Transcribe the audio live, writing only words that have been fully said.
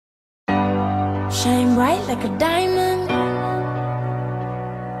Shine bright like a diamond.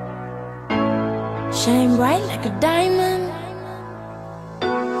 Shine bright like a diamond.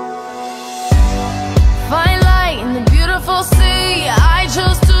 Find light in the beautiful sea. I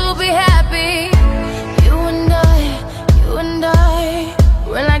chose to be happy. You and I,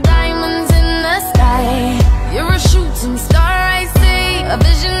 we're like diamonds in the sky. You're a shooting star, I see, a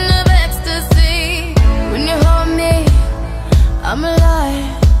vision of ecstasy. When you hold me, I'm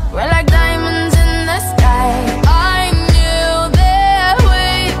alive. We're like diamonds in the sky. I knew that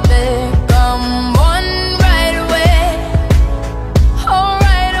we'd become one right away. Oh,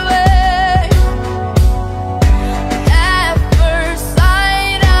 right away. At first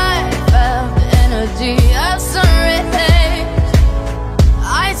sight, I felt the energy of sun rays.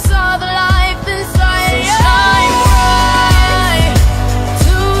 I saw the life inside you. Shine bright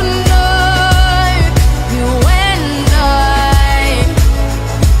tonight. You and I,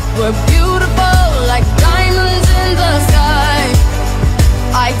 we're beautiful like diamonds in the sky.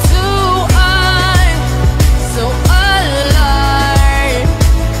 Eye to eye, so alive.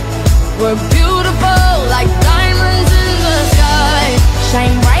 We're beautiful like diamonds in the sky.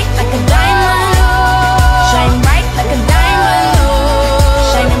 Shine bright like a diamond. Shine bright like a diamond.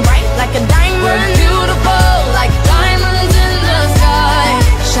 Shining bright like a diamond. We're beautiful like diamonds in the sky.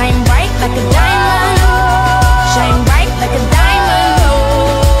 Shine bright like a diamond. Shine bright like a diamond.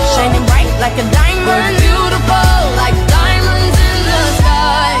 Shining bright like a diamond. We're beautiful like diamonds in the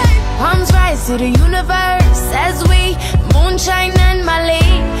sky. Palms rise to the universe as we moonshine and miley.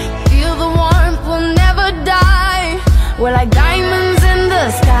 Feel the warmth, we'll never die. We're like diamonds in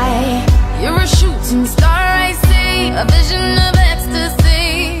the sky. You're a shooting star, I see, a vision of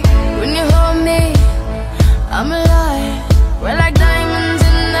ecstasy. When you hold me, I'm alive. We're like diamonds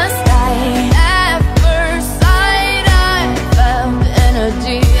in the sky. At first sight, I felt the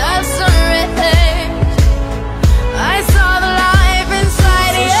energy of sun rays. I saw the life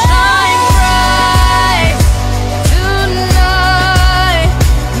inside you. Shine bright tonight.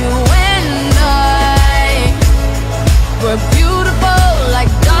 You and I, we're beautiful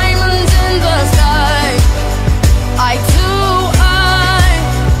like diamonds in the sky. Eye to eye,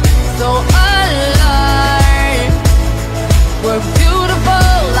 so alive. We're beautiful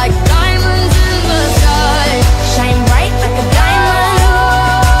like diamonds in the sky. Shine bright like a diamond.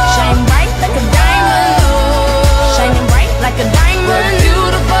 Shine bright like a diamond. Shining bright like a diamond. We're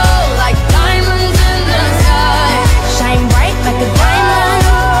beautiful like diamonds in the sky. Shine bright like a diamond.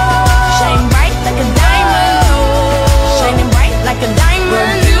 Shine bright like a diamond. Shining bright like a diamond.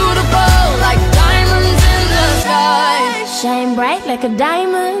 We're beautiful like diamonds in the sky. Shine bright like a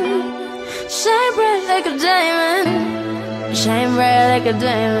diamond. Shine bright like a diamond. Shine bright like a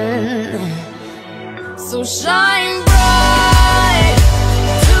diamond. So shine bright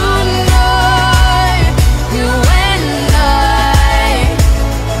tonight. You and I,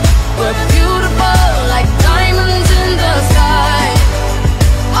 we're beautiful like diamonds in the sky.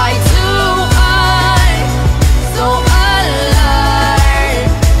 Eye to eye, so alive.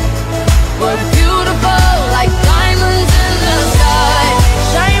 We're beautiful like diamonds in the sky.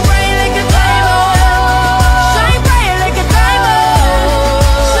 Shine bright like a diamond. Shine bright like a diamond.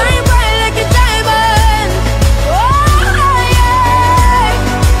 Shine bright like a diamond. Oh yeah.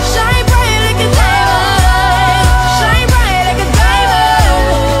 Shine bright like a diamond. Shine bright like a diamond.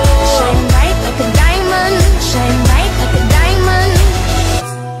 Shine bright like a diamond. Shine bright like a diamond.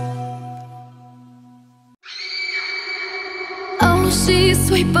 Oh, she's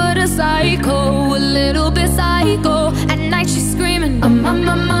sweet but a psycho, a little bit psycho. At night she's screaming, I'm on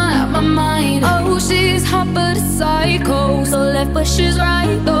my mind. Oh, she's hot but a psycho, so left but she's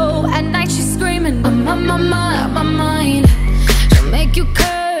right though. At night she's screaming, I'm on my mind. She'll make you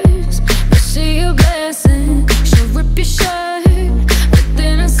curse, but she a blessing. She'll rip your shirt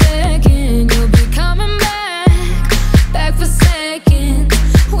within a second. You'll be coming back for seconds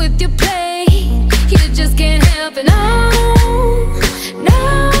with your play. You just can't help it, no.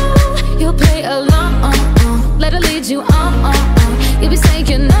 You'll play along, let her lead you on. You'll be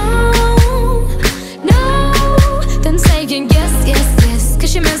saying no, then saying yes,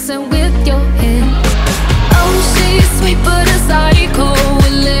 cause you're messing with your head. Oh, she's sweet but a psycho, a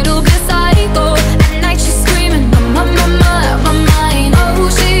little bit psycho. At night she's screaming, I'm on my mind. Oh,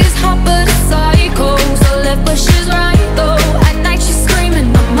 she's hot but a psycho, so left but she's right though. At night she's screaming,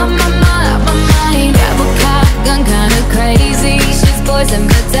 I'm on my mind. Grab a gun, kinda crazy. She's poison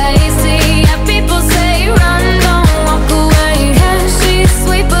but tasty. Yeah, people say run, don't walk away. Yeah, she's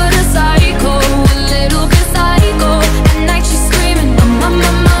sweet but a psycho, a little bit psycho. At night she's screaming, I'm on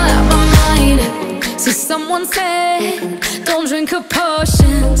my mind. So someone said, don't drink her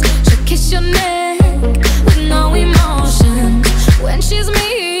potions. She'll kiss your neck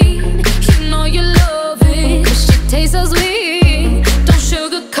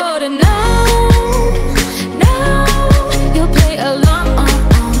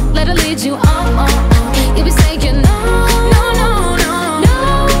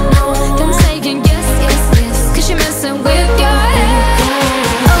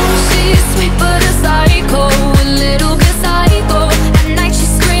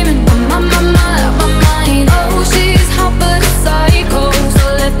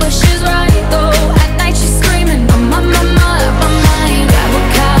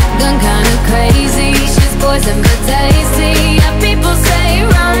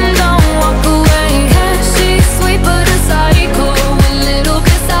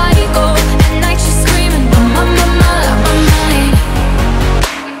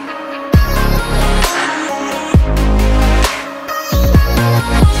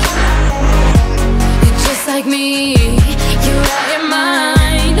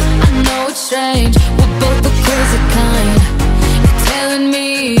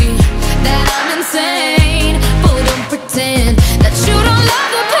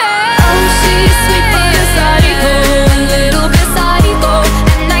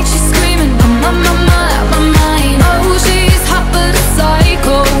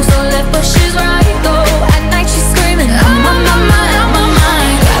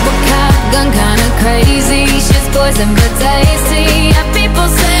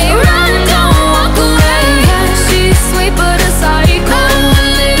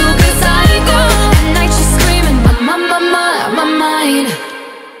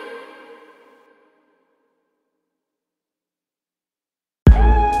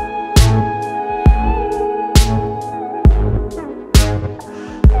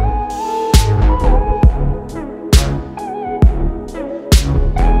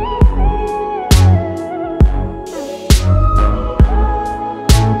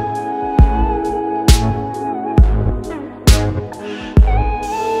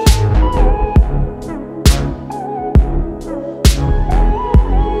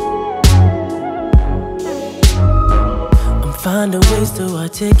find a ways to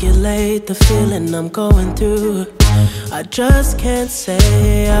articulate the feeling I'm going through. I just can't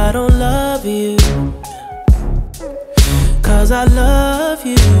say I don't love you, 'cause I love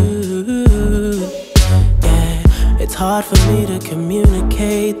you. Yeah, it's hard for me to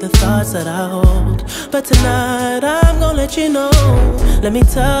communicate the thoughts that I hold, but tonight I'm gonna let you know. Let me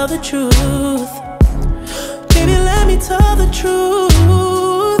tell the truth. Baby, let me tell the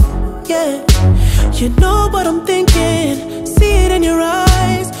truth. Yeah, you know what I'm thinking, see it in your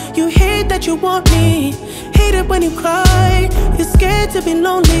eyes. You hate that you want me, hate it when you cry. You're scared to be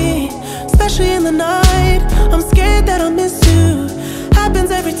lonely, especially in the night. I'm scared that I'll miss you,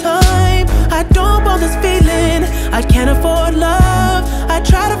 happens every time. I don't want this feeling, I can't afford love. I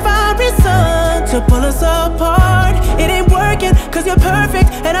try to find reason to pull us apart. It ain't working, 'cause you're perfect,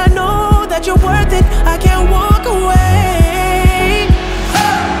 and I know that you're worth it. I can't walk away.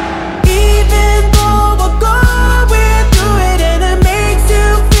 Even though we're going through it and it makes you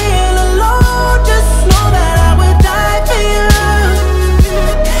feel alone, just know that I would die for you.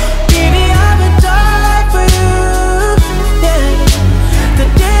 Baby, I would die for you. Yeah. The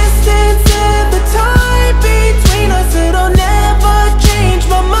distance and the time between us, it'll never change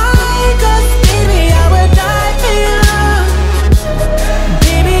my mind. 'Cause baby, I would die for you.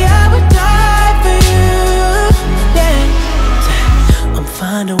 Baby, I would die for you. Yeah. I'm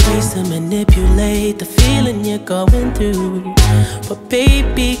finding ways to manipulate the feeling you're going through, but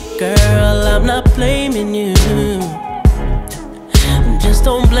baby girl, I'm not blaming you. Just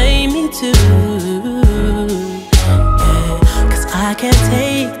don't blame me too. Yeah, 'cause I can't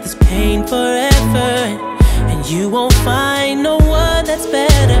take this pain forever, and you won't find no one that's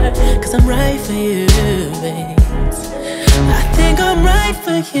better. 'Cause I'm right for you, babe. I think I'm right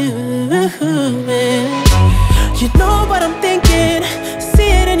for you. You know what I'm thinking,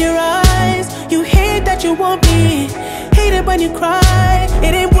 see it in your eyes. You hate that you want me, hate it when you cry.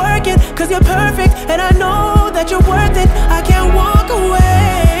 It ain't working, 'cause you're perfect, and I know that you're worth it. I can't walk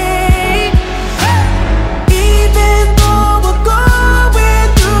away. Even though we're going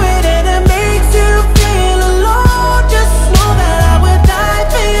through it and it makes you feel alone, just know that I would die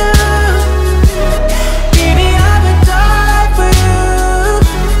for you. Baby, I would die for you.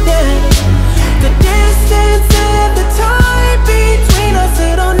 Yeah. The distance and the time between us,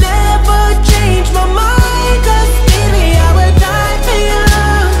 it'll never change my mind. 'Cause baby, I would die for you.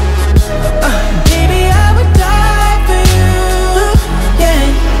 Baby, I would die for you. Yeah,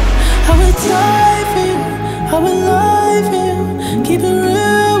 I would die for you, I would lie for you, keep it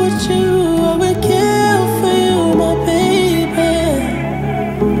real with you. I would kill for you, my baby.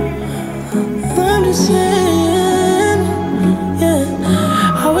 I'm just saying, yeah.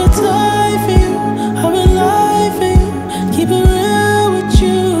 I would die for you, I would lie for you, keep it real with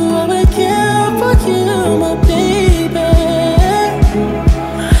you. I would kill for you, my baby.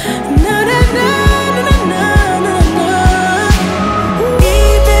 Na na na na na na na.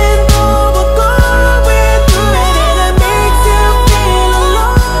 Even though we're going through it and it makes you feel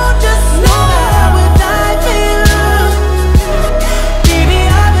alone, just know that I would die for you. Baby,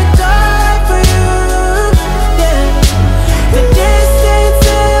 I would die for you. Yeah. The distance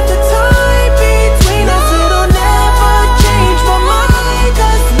and the time between us, it'll never change my mind.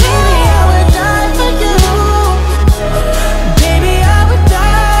 'Cause baby, I would die for you. Baby, I would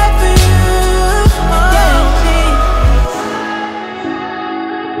die for you. Yeah.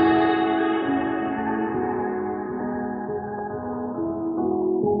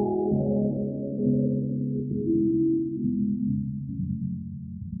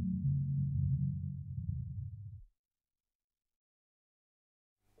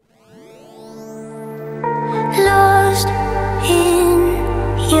 Lost in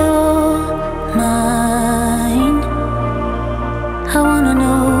your mind, I wanna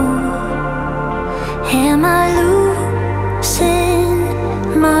know, am I losing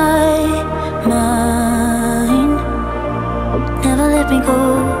my mind? Never let me go.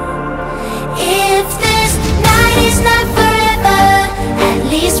 If this night is not forever, at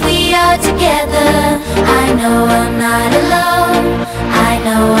least we are together. I know I'm not alone, I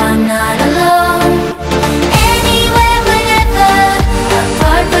know I'm not alone. Anywhere, whenever,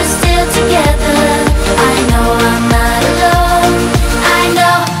 apart but still together. I know I'm not alone, I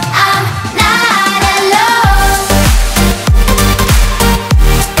know I'm not alone.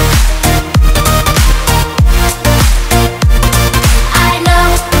 I know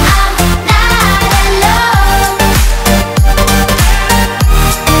I'm not alone.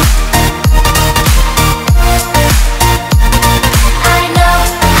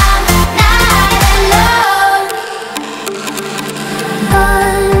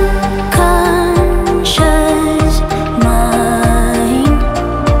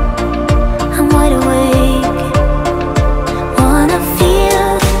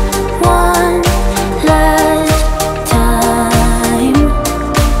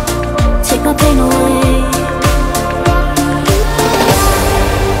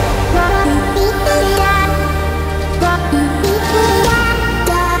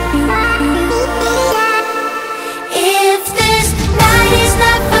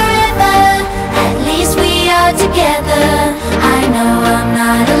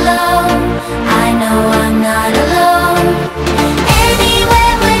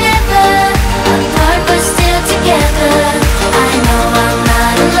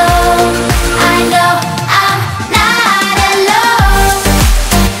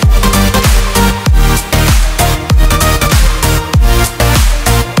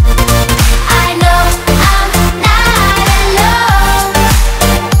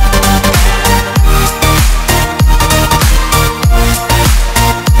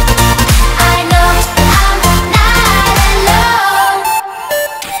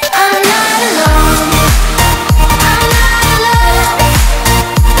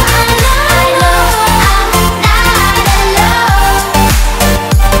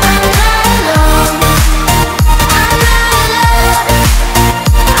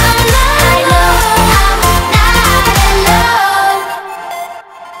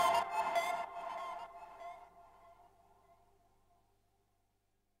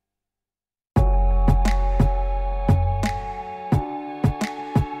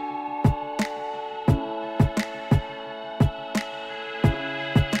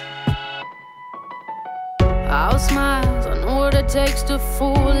 I'll smile, I know what it takes to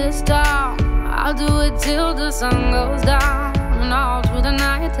fool this town. I'll do it till the sun goes down and all through the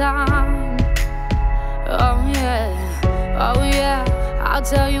night time. Oh yeah, I'll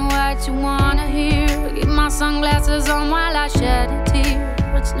tell you what you wanna hear. Keep my sunglasses on while I shed a tear.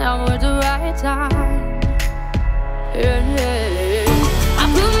 It's never the right time. Yeah. I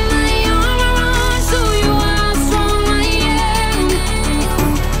put my arm around so you how strong I am.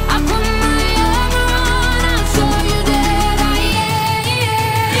 I put my arm around, I'll show you that I am.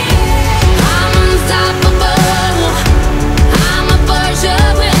 I'm unstoppable. I'm a Persia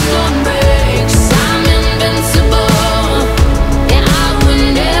with no brakes. I'm invincible. Yeah, I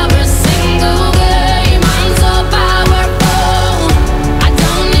win every single game. I'm so powerful. I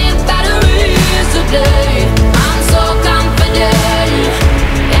don't need batteries to play. I'm so confident.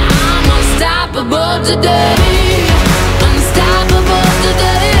 Yeah, I'm unstoppable today. Unstoppable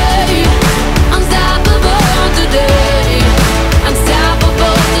today. Unstoppable today.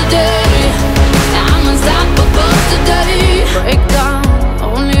 Unstoppable today. Yeah, I'm unstoppable today. Break down,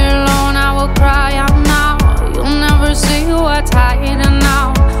 only alone I will cry out now. You'll never see what's hiding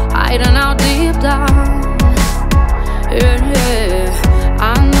out deep down. Yeah, I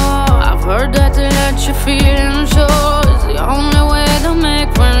know, I've heard that to let your feelings show is the only way to make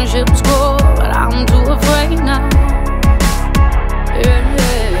friendships grow, but I'm too afraid now. Yeah,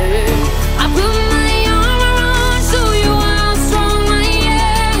 I put my arm around so you how strong I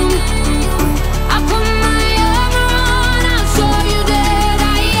am. I put my arm around, I'll show you that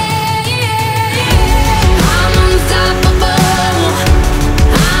I am. I'm unstoppable.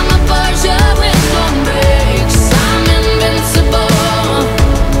 I'm a Persia with no brakes. I'm invincible.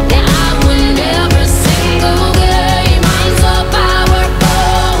 Yeah, I win every single game. I'm so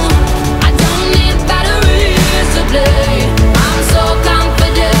powerful. I don't need batteries to play. I'm so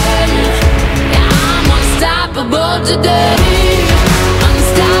confident. Yeah, I'm unstoppable today.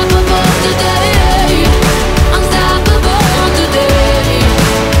 Unstoppable today. Unstoppable today. Unstoppable today. Yeah, I'm unstoppable today.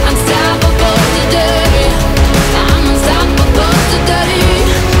 Unstoppable today.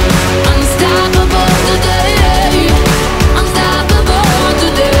 Unstoppable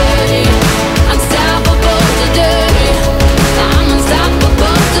today. Unstoppable today. Yeah, I'm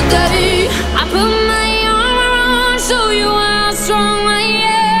unstoppable today. I put my arm around, show you how strong I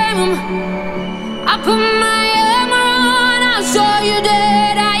am. I put my arm around, I'll show you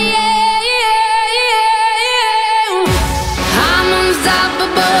that I am. I'm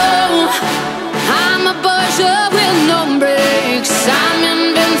unstoppable. I'm a Persia with no brakes. I'm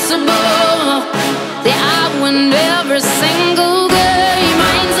invincible. Yeah, I win every single game.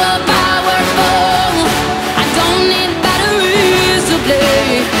 I'm so powerful. I don't need batteries to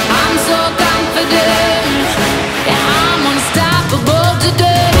play. I'm so confident. Yeah, I'm unstoppable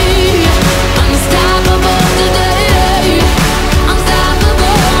today. Unstoppable today. Unstoppable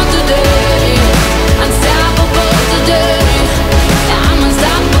today. Unstoppable today. Yeah, I'm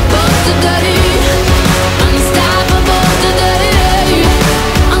unstoppable today. Unstoppable today. Unstoppable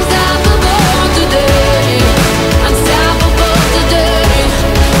today. Unstoppable today.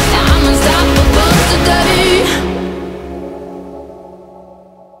 Yeah, I'm unstoppable today.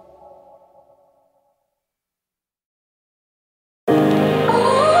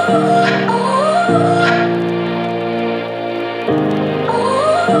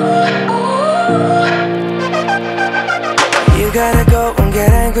 You gotta go and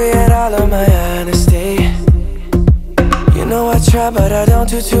get angry at all of my honesty. You know I try, but I don't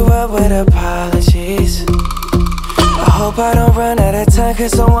do too well with apologies. I hope I don't run out of time,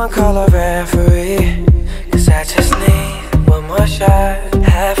 cause someone call a referee. Cause I just need one more shot,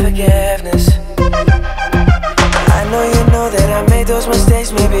 have forgiveness. I know you know that I made those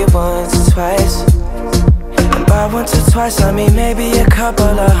mistakes maybe once or twice. And by once or twice I mean maybe a couple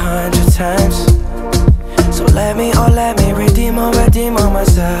of 100 times. So let me redeem on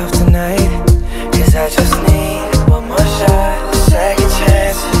myself tonight. Cause I just need one more shot, second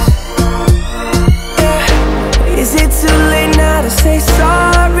chances. Yeah. Is it too late now to say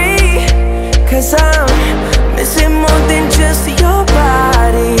sorry? Cause I'm missing more than just your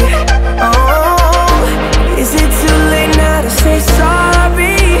body. Oh, is it too late now to say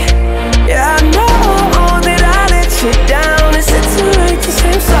sorry? Yeah, I know that I let you down. Is it too late to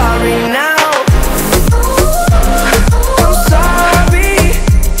say I'm sorry now? Sorry.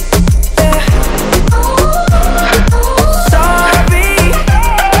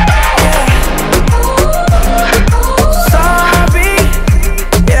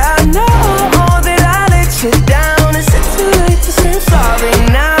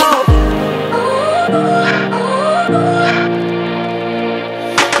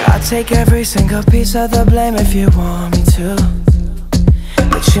 take every single piece of the blame if you want me to.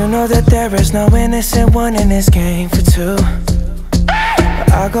 But you know that there is no innocent one in this game for two.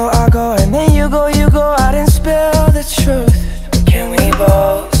 But I go, and then you go out and spill the truth. Can we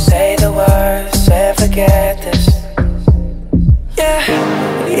both say the words and forget this?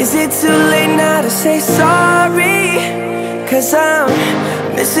 Yeah. Is it too late now to say sorry? 'Cause I'm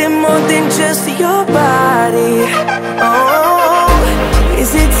missing more than just your body. Oh,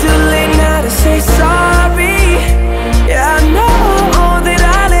 is it too late now to say sorry? Yeah, I know that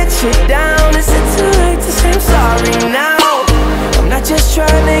I let you down. Is it too late to say I'm sorry now? I'm not just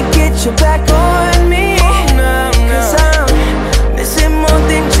trying to get you back on me. 'Cause I'm missing more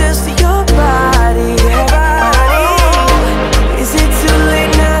than just your body. Is it too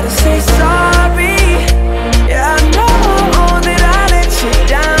late now to say sorry? Yeah, I know that I let you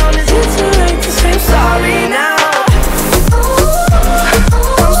down. Is it too late to say I'm sorry now?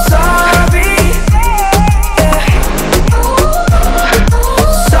 I'm sorry. Yeah.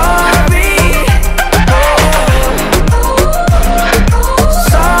 Sorry.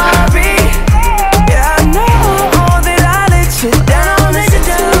 Sorry. Yeah, I know that I let you down. Is it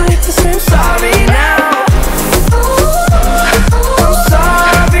too late to say I'm sorry now?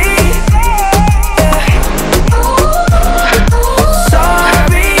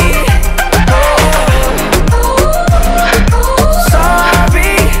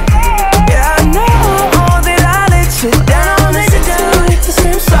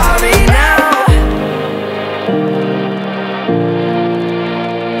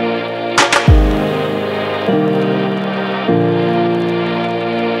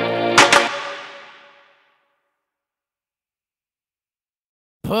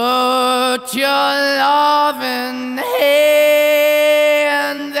 Put your loving hand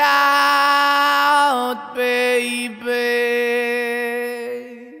out, baby,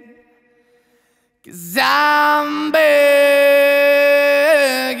 'cause I'm begging.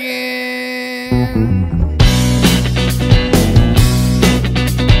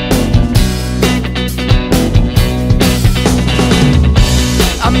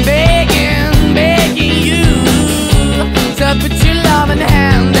 I'm begging, begging you to put your loving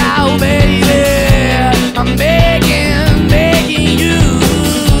hand out, baby. I'm begging, begging you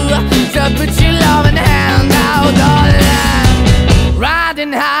to put your loving hand out, darling.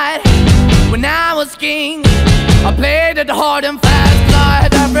 Riding high when I was king, I played it hard and fast, 'cause I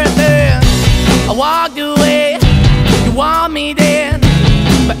had everything. I walked away, you want me then,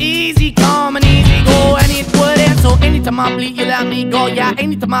 but easy come and easy go, and it wouldn't. So anytime I bleed, you let me go. Yeah,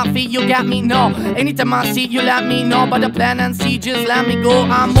 anytime I feel, you got me, no. Anytime I see, you let me know. But the plan and see, just let me go.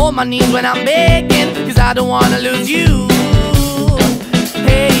 I'm on my knees when I'm begging, 'cause I don't wanna lose you.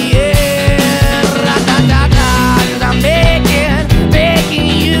 Hey, yeah, ra-da-da-da, 'cause I'm begging, begging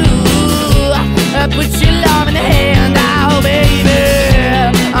you, put your love in the hand out, baby.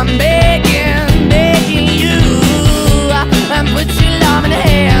 I'm begging, begging you, put your love in the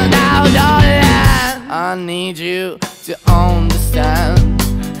hand out, darling. I need you to understand.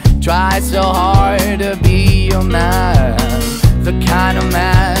 Try so hard to be your man, the kind of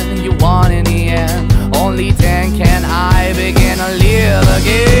man you want in the end. Only then can I begin to live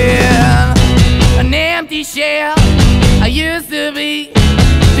again. An empty shell I used to be,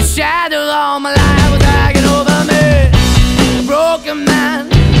 the shadow all my life was dragging over me. A broken man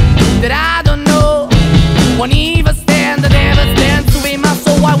that I don't know, won't even stand, that never stands to be my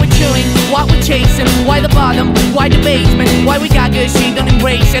soul. Why we're chilling, why we're chasing, why the bottom, why the basement, why we got good, she don't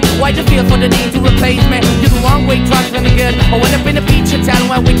embrace it. Why the feel for the need to replace me? You're the wrong way, trying to the good. I went up in the feature town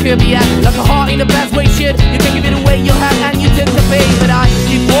where we could be at, like a heart in the best way, shit. You can give it away, you have, and you took the bait. But I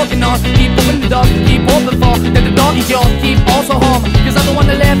keep walking on, keep open the door, keep open for that the door is yours, keep also home, 'cause I'm the one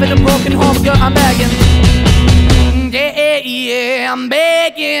that live in a broken home. Girl, I'm begging, yeah, yeah, I'm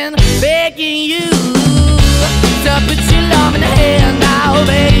begging, begging you to put your love in the hand now,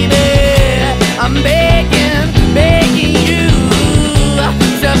 baby. I'm begging, begging you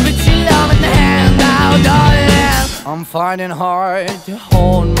to put your love in the hand now, darling. I'm finding hard to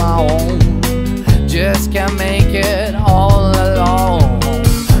hold my own, just can't make it all alone.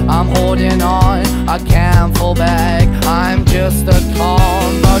 I'm holding on, I can't fall back. I'm just a call,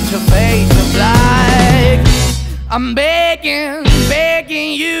 but your face is black. I'm begging,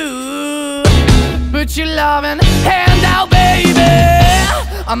 begging you, put your loving hand out, baby.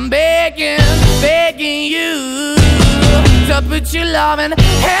 I'm begging, begging you to put your loving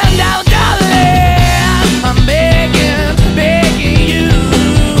hand out, darling. I'm begging, begging you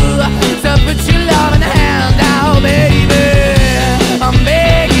to put your loving hand out, baby. I'm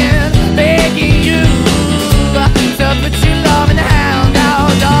begging, begging you to put your loving hand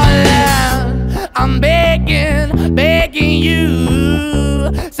out, darling.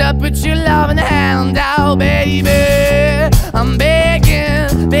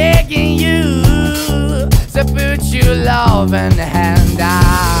 true love and hand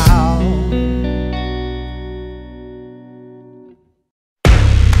out.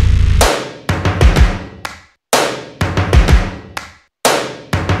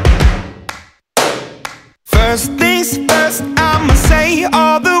 First things first, I'ma say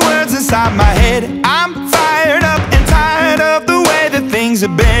all the words inside my head. I'm fired up and tired of the way that things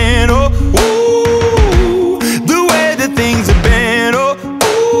have been. Oh, ooh, the way that things have been. Oh,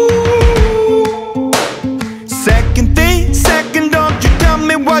 ooh. Second thing, second, don't you tell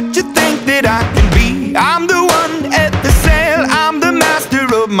me what you think that I can be. I'm the one at the sail, I'm the master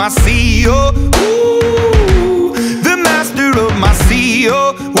of my sea. Oh, ooh, the master of my sea.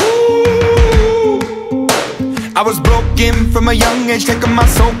 Oh, ooh. I was broken from a young age, taking my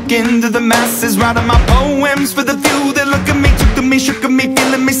soak into the masses, writing my poems for the few that look at me, took to me, shook at me,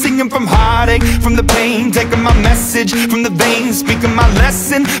 feeling me, singing from heartache, from the pain, taking my message from the veins, speaking my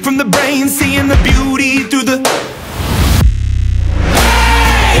lesson from the brain, seeing the beauty through the...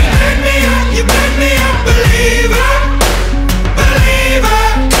 Hey, you made me up, you made me a believer, believer.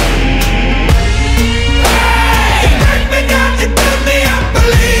 Hey, you break me down, you build me a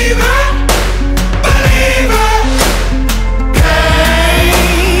believer, believer.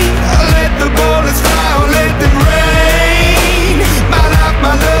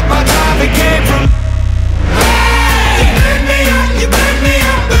 Came from. Hey, you made me up, you made me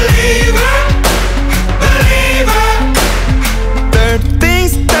a believer, believer. Third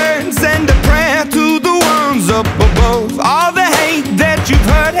things third, send a prayer to the ones up above. All the hate that you've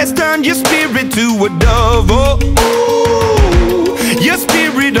heard has turned your spirit to a dove. Oh, ooh, your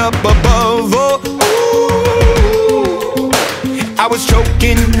spirit up above. Oh, ooh. I was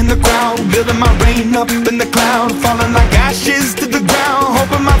choking in the crowd, building my rain up in the cloud, falling like ashes to the ground,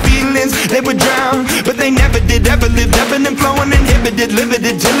 hoping my feelings they would drown, but they never did. Ever lived, ebbing and flowing, inhibited,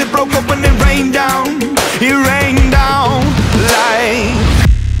 limited, till it broke open and rained down. It rained down like.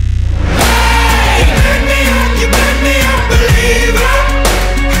 Hey, you made me up, you made me a believer,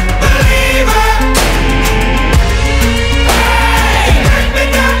 believer. Hey, you break me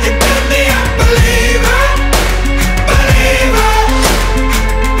down, you build me a believer, believer.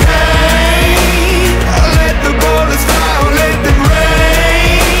 Let the bullets fly, let them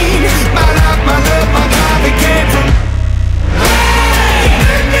rain. My life, my love, my God, it came from. Hey, you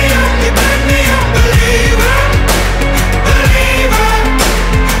made me up, you made me a believer, believer.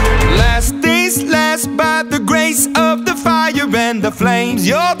 Last things last, by the grace of the fire and the flames.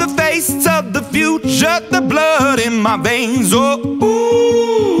 You're the face of the future, the blood in my veins. Oh,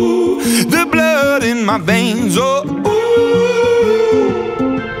 ooh, the blood in my veins. Oh, ooh.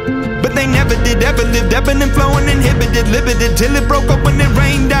 They never did, ever lived, ebbing and flowing, inhibited, limited, till it broke up when it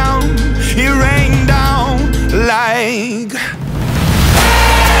rained down. It rained down like. Hey,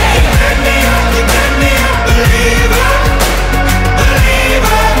 you made me up, you made me a believer,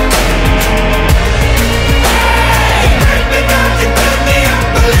 believer. Hey, you break me down, you build me a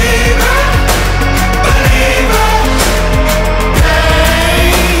believer, believer.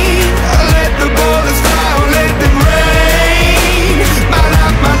 Hey, let the bullets fly, let them rain. My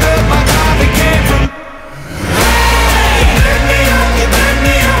life, my love, my God, it came from. Hey, you made me up, you made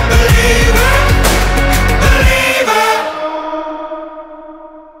me a believer, believer.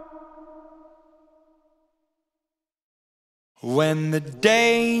 When the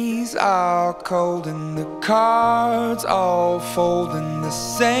days are cold and the cards all fold and the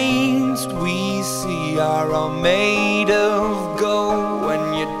saints we see are all made of gold,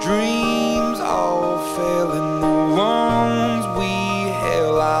 when your dreams all fail and the ones we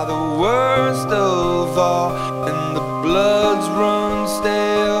hail are the worst of all and the bloods run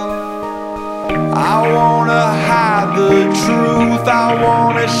stale, I wanna hide the truth, I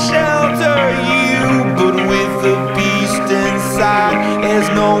wanna shelter you, but with the beast inside, there's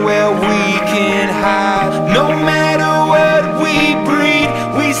nowhere we can hide. No matter what we breed,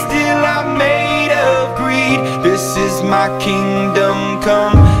 we still are made of greed. This is my kingdom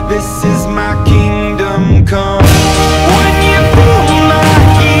come, this is my kingdom come. When you feel my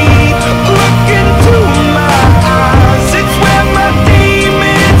heat, look into my eyes, it's where my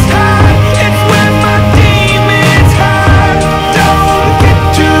demons hide, it's where my demons hide. Don't get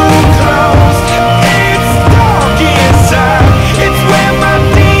too close, it's dark inside, it's where my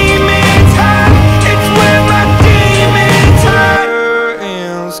demons hide, it's where my demons hide.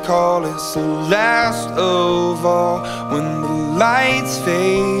 Curtains call, it's the last of all. When the lights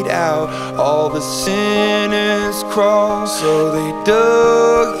fade out, all the sinners crawl. So they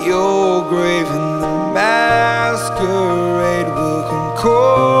dug your grave and the masquerade will come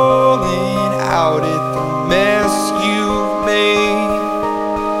calling out at the mess you've made.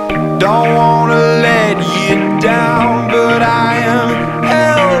 Don't wanna let you down,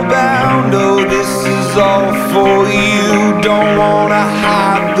 fell for you. Don't wanna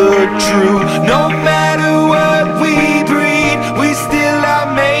hide the truth. No matter what we breed, we still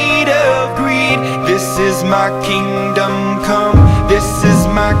are made of greed. This is my kingdom come. This is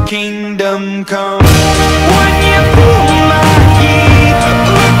my kingdom come. When you feel my heat,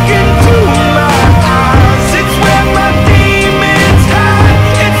 look into my eyes. It's where my demons hide.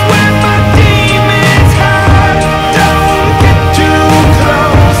 It's where my demons hide. Don't get too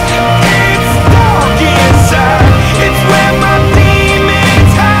close. It's dark inside. It's where my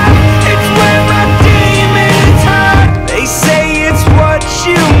demons hide. It's where my demons hide. They say it's what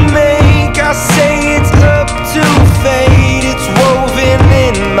you make. I say it's up to fate. It's woven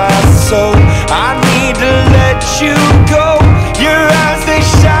in my soul. I need to let you go. Your eyes, they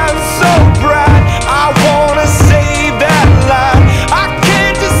shine so bright. I wanna save that light. I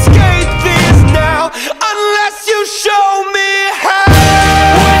can't escape this now unless you show me how.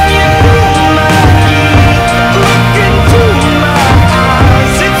 When you feel my heat, look into my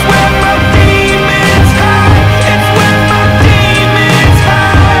eyes. It's where my demons hide. It's where my demons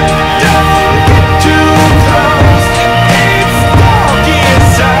hide. Don't get too close. It's dark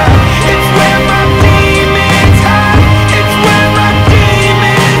inside. It's where my demons hide. It's where my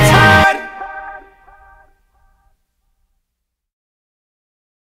demons hide.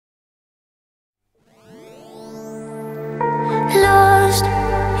 Lost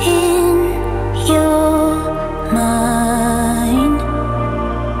in your mind,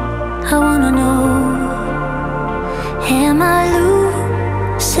 I wanna know, am I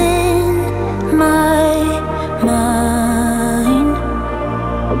losing my mind?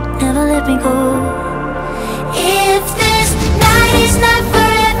 Never let me go. If this night is not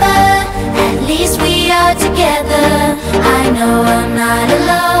forever, at least we are together. I know I'm not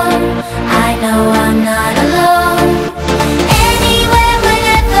alone. I know I'm not alone. Anywhere,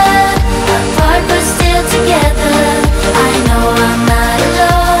 whenever, apart but still together. I know I'm not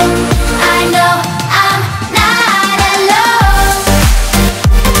alone. I know I'm not alone.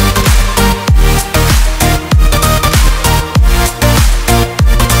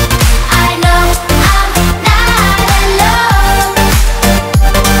 I know I'm not alone.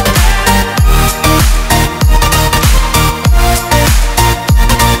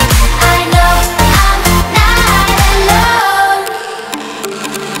 I know I'm not alone.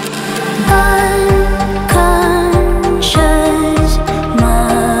 Unconscious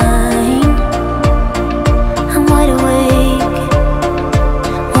mind, I'm wide awake.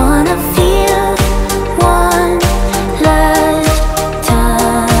 Wanna feel one last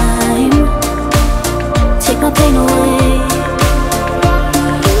time. Take my pain away.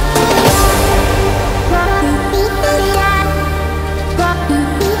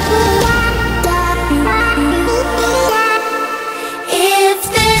 If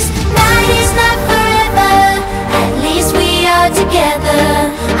this night is not forever, at least we are together.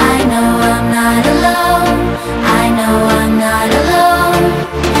 I know I'm not alone. I know I'm not alone.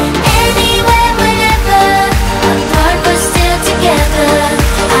 Anywhere, whenever, apart but still together.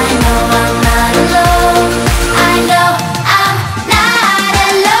 I know I'm not alone. I know I'm not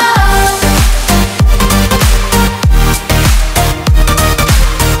alone.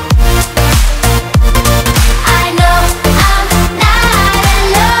 I know I'm not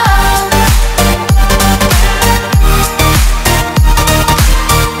alone.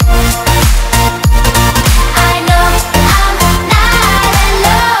 I know I'm not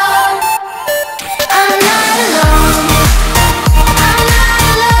alone. I'm not alone. I'm not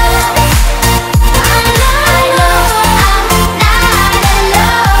alone. I know I'm not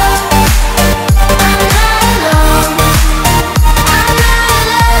alone. I'm not alone. I'm not alone.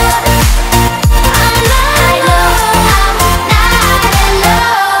 I know I'm not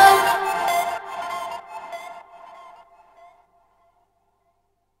alone.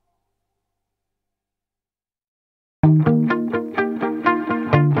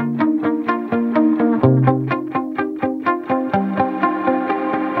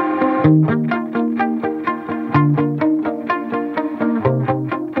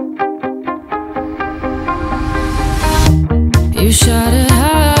 You shout it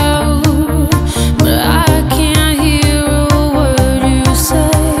out, but I can't hear a word you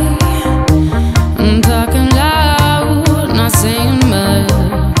say. I'm talking loud, not saying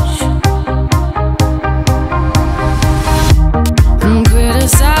much. I'm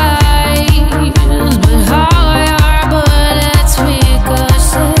criticized, but how I are bullets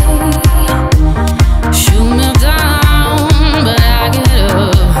ricochet.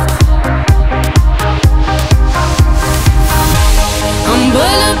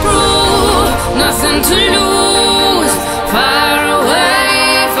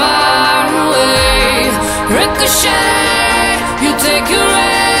 you take your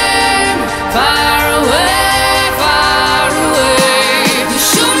aim far away, far away. You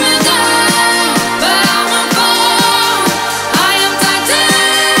shoot me down, but I won't fall. I am titanium.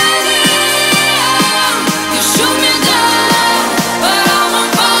 You shoot me down, but I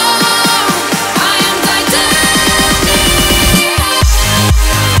won't fall. I am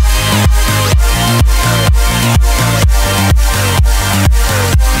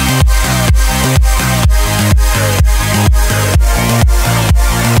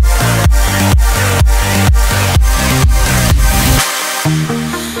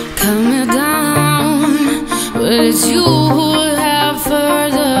cut me down, but it's you who have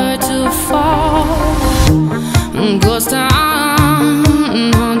further to fall. Ghost town,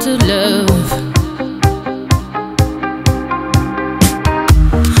 haunted love.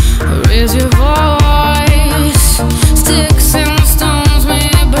 Raise your voice, sticks and stones may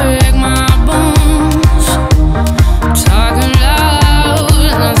break my bones. Talking loud,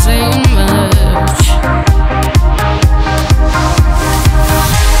 not saying much.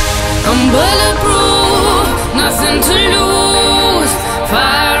 I'm bulletproof, nothing to lose.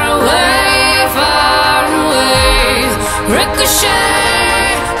 Far away, far away.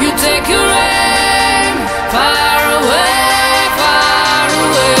 Ricochet, you take your aim. Far away, far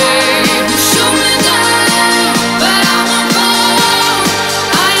away. You shoot me down, but I won't fall.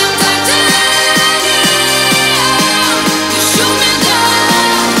 I am titanium. You shoot me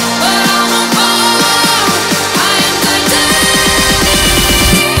down, but I won't fall. I am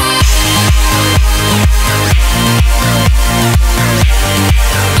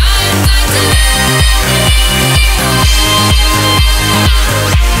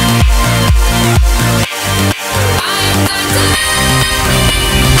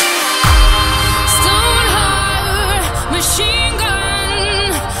Stone heart, machine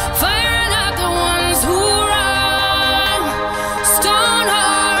gun, firing at the ones who run. Stone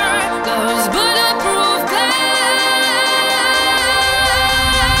heart, those bulletproof glass.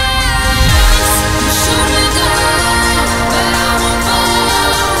 You shoot me down, but I won't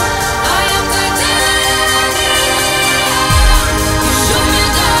fall. I am titanium. You shoot me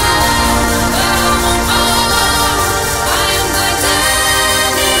down, but I won't fall. I am titanium.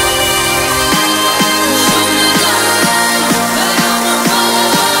 You shoot me down, but I won't fall.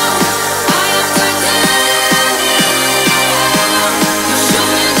 I am titanium. You shoot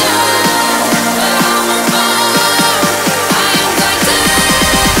me down, but I won't fall. I am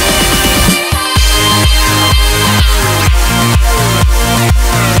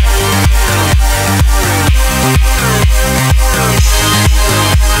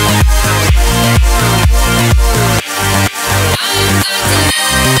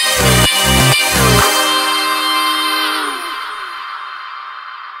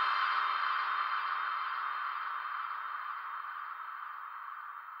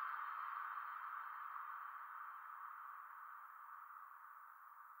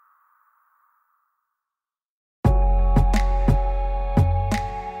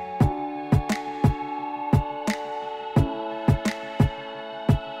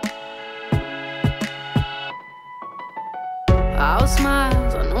I'll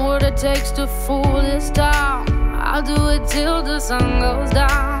smile, I know what it takes to fool this town. I'll do it till the sun goes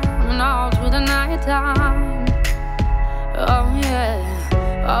down and all through the night time. Oh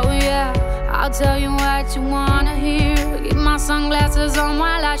yeah, I'll tell you what you wanna hear. Keep my sunglasses on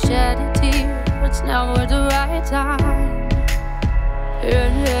while I shed a tear. It's never the right time. Yeah.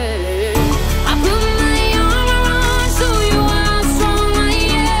 I put my armor on so you are strong I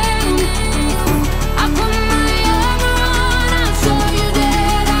am. I put my armor on, I'll show you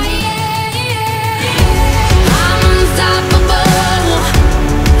that I am. I'm unstoppable.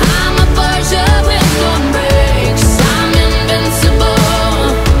 I'm a Porsche with no brakes. I'm invincible.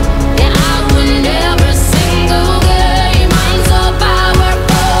 Yeah, I win every single game. I'm so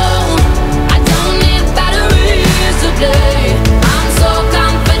powerful. I don't need batteries to play. I'm so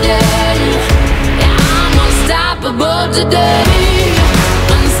confident. Yeah, I'm unstoppable today.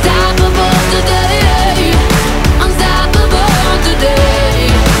 Unstoppable today. Unstoppable today.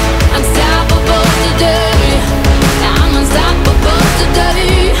 Unstoppable today. Yeah, I'm unstoppable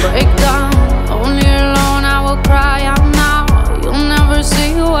today. Break down, only alone I will cry out now. You'll never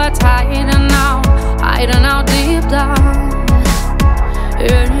see what's hiding out deep down.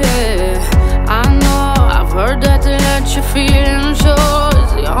 Yeah, I know, I've heard that to let you feel and show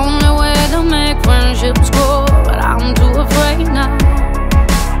is the only way to make friendships grow. But I'm too afraid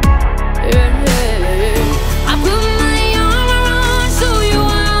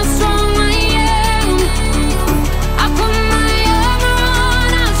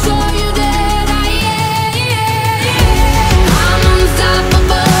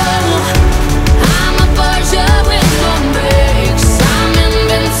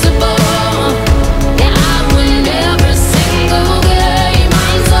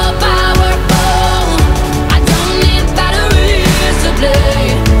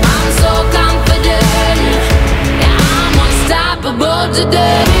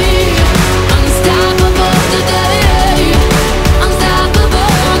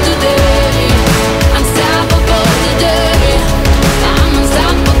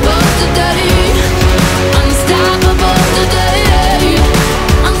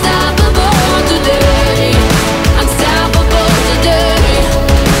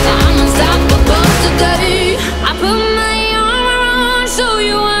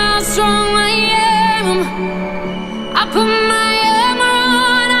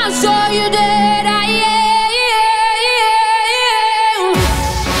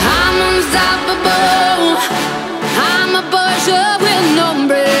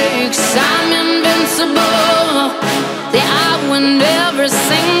that I win every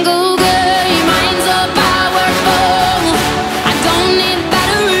single game. Minds are powerful, I don't need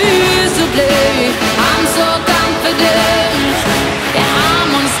batteries to play. I'm so confident that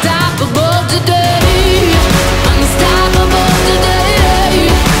I'm unstoppable today. Unstoppable today.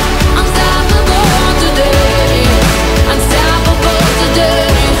 Unstoppable today. Unstoppable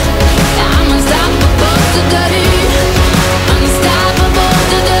today. I'm unstoppable today. Unstoppable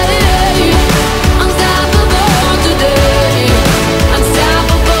today. Unstoppable today.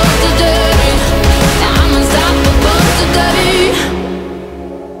 Unstoppable today. I'm unstoppable today.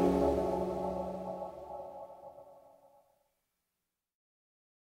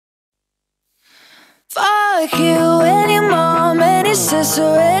 Fuck you, any mom, any sister,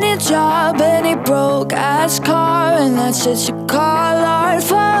 any job, any broke ass car, and that shit you call art.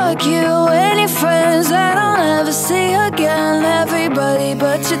 Fuck you, any friends that I'll never see again. Everybody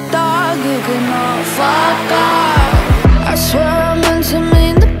but your dog, you can all fuck off. I swear I meant to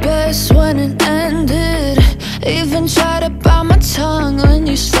mean the best when it ended. Even tried to bite my tongue when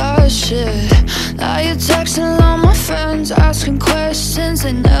you started shit. Now you're texting all my friends, asking questions.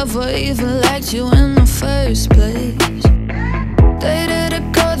 They never even liked you in the first place. Dated a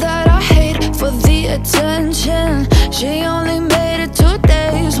girl that I hate for the attention. She only made it 2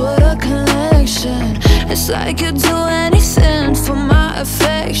 days, what a connection. It's like you'd do anything for my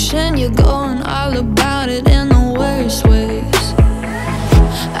affection. You're going all about it in the worst ways.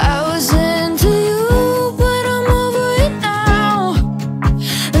 I was into you, but I'm over it now.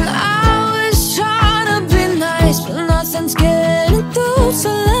 And I was trying to be nice, but nothing's getting through, so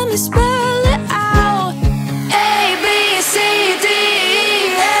let me spell it out. A, B, C, D,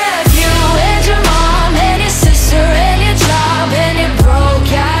 E, F. You and your mom, and your sister, and your job, and your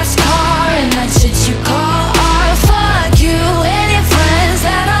broke ass car, and that shit you call art. Fuck you and your friends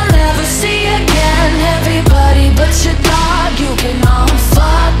that I'll never see again. Everybody but your dog, you can all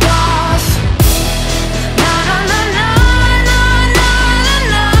fuck off. Na na na na na na na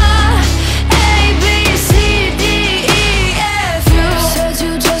na. A, B, C, D, E, F. You said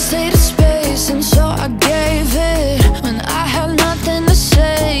you just needed space, and so I gave it. When I had nothing to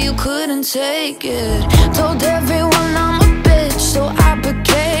say, you couldn't take it. Told everyone I'm a bitch, so I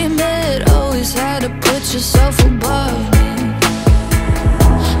became it. Always had to put yourself above me.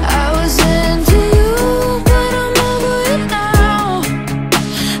 I was into you, but I'm over it now.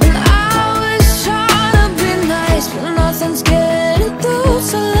 And I was trying to be nice, but nothing's getting through,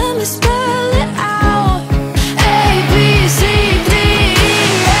 so let me spell it out. A, B, C, D, E,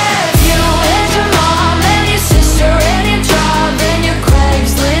 F. You and your mom, and your sister, and your job, and your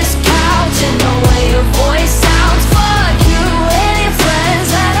Craigslist couch, and the way your voice sounds. Fuck you and your friends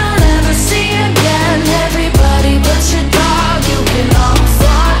that I'll never see again. Everybody but your dog, you can all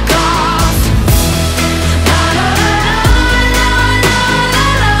fuck off. Na na na na na na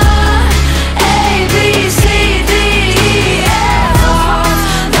na. A, B, C, D, E, F.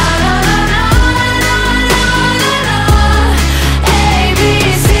 Na na na na na na na na. A, B,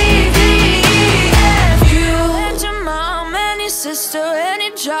 C, D, E, F. You and your mom and your sister and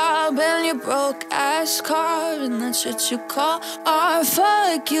your job and your broke ass car, and that shit you call art.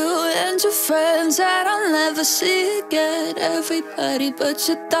 Fuck you and your friends that I'll never see again. Everybody but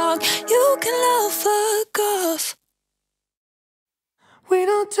your dog, you can all fuck off. We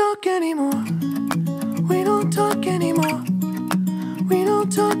don't talk anymore. We don't talk anymore. We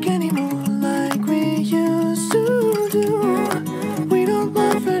don't talk anymore like we used to do. We don't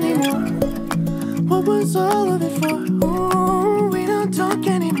laugh anymore. What was all of it for? Ooh, we don't talk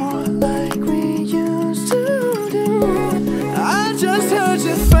anymore like we used to do. I just heard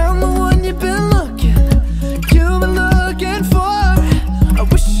you found the one you've been looking for. I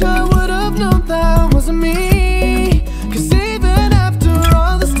wish I would've known that wasn't me. 'Cause even after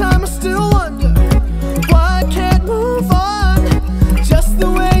all this time I still wonder why I can't move on just the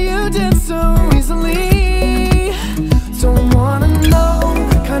way you did so easily. Don't wanna know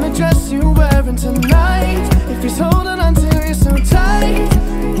the kind of dress you're wearing tonight, if he's holding on to you so tight,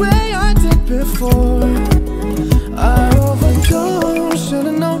 the way I did before. I overdosed,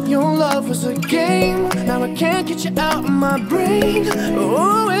 should've known your love was a game. Now I can't get you out of my brain.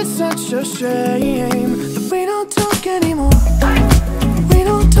 Oh, it's such a shame that we don't talk anymore. We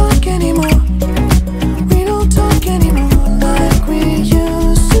don't talk anymore. We don't talk anymore like we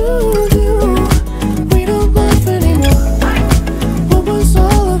used to do. We don't laugh anymore. What was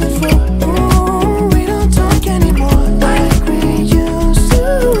all of it for? Ooh, we don't talk anymore like we used to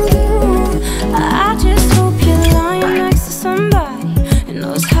do. I just hope you're lying next to somebody who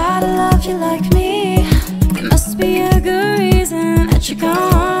knows how to love you like me. There must be a good reason that you're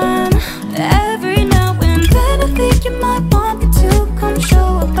gone. Every now and then I think you might want me to come show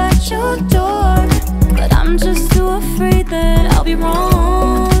up at your door, but I'm just too afraid that I'll be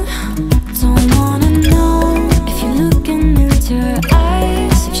wrong. Don't wanna know if you're looking into her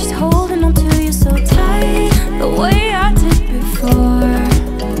eyes, if she's holding on to you so tight, the way I did before.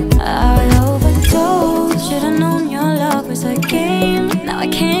 I overdosed. Should've known your love was a game. Now I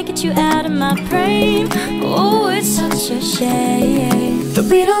can't get you out of my brain. Oh, it's such a shame that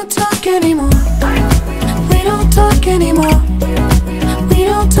we don't talk anymore. We don't talk anymore. We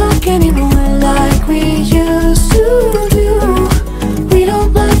don't talk anymore like we used to do. We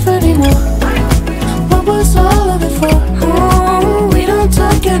don't laugh anymore. What was all of it for? Oh, we don't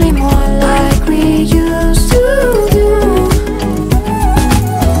talk anymore like we used to do.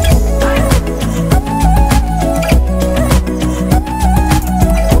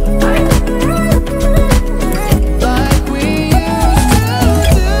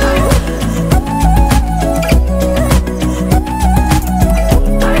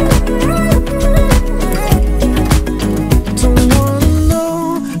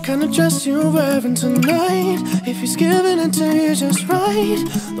 You're wearing tonight, if he's giving it to you just right,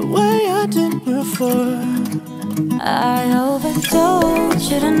 the way I did before. I overdosed.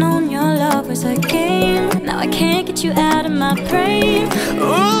 Should've known your love was a game. Now I can't get you out of my brain.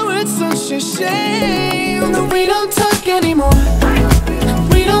 Oh, it's such a shame that we don't talk anymore.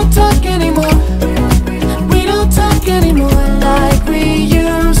 We don't talk anymore. We don't talk anymore like we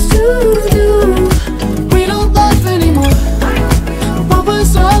used to do. We don't laugh anymore. What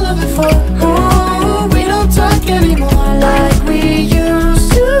was all of it for? Oh, we don't talk anymore like we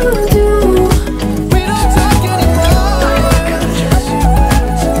used to do. We don't talk anymore.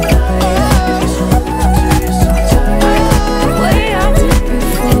 The way I did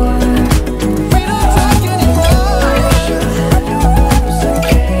before. We don't talk anymore.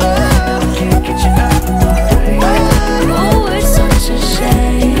 Can't get you out of my way. Oh, it's such a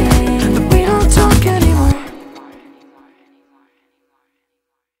shame that we don't talk anymore.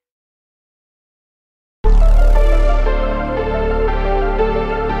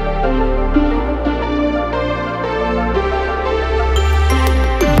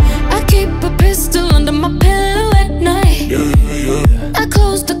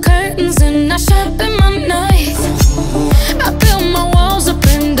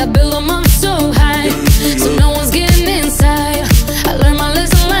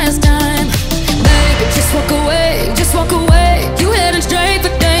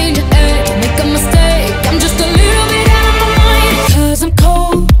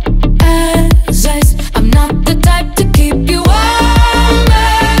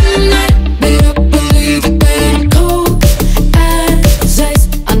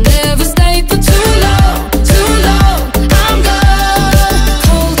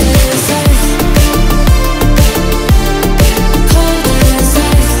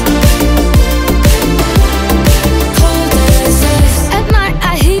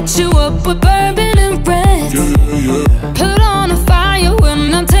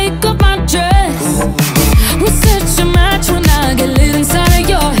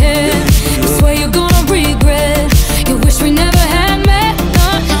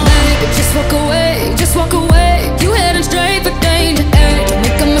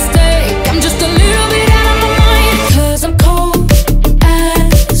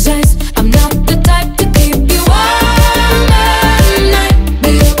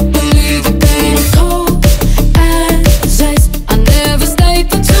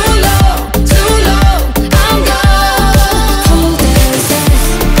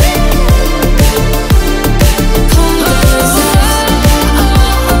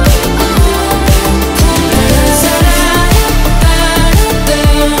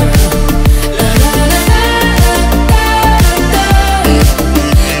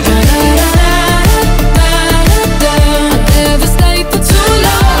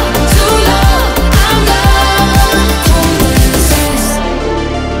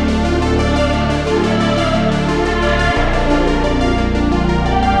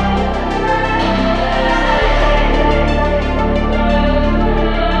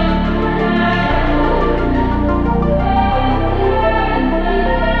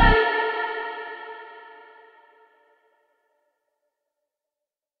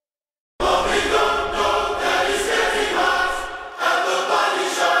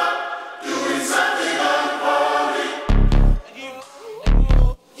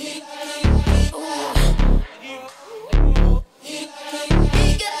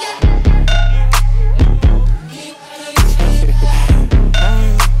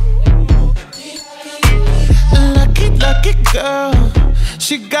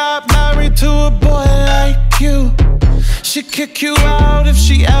 to a boy like you. She'd kick you out if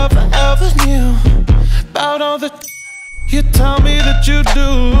she ever knew about all the you tell me that you do.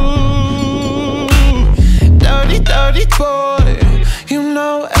 Dirty, dirty boy. You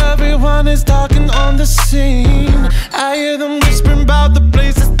know everyone is talking on the scene. I hear them whispering about the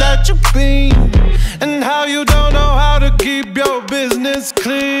places that you've been, and how you don't know how to keep your business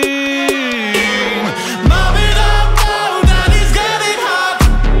clean. Mommy don't know that he's getting hot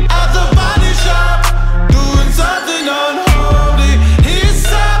at the body shop, doing something unholy. He's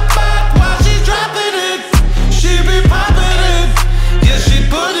sat back while she's dropping it. She be popping it, yeah, she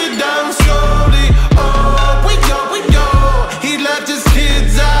put it down slowly. Oh, we go, he left his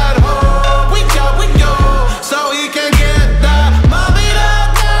kids at home. We go, so he can get that. Mommy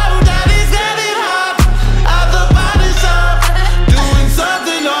don't know that he's getting hot at the body shop, doing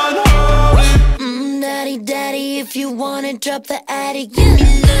something unholy. Daddy, daddy, if you wanna drop the attic, give me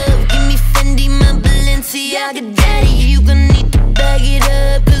love, give me Fendi, my Balenciaga. Daddy, you gon' need to bag it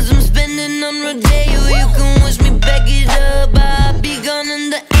up, 'cause I'm spending on Rodeo. You can wish me back it up, I'll be gone in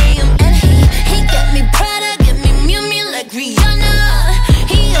the AM. And he got me Prada, got me Miu Miu like Rihanna.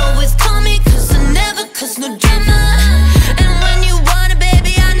 He always call me 'cause I never cause no drama. And when you want it,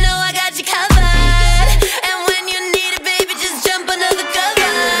 baby, I know I got you covered. And when you need it, baby, just jump under the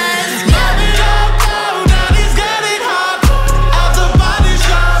covers. Mommy don't know that he's getting hot at the body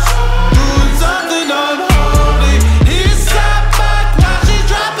shop, doing something unholy. He's sat back while she's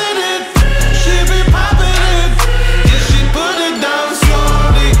dropping it. She be popping it, yeah, she put it down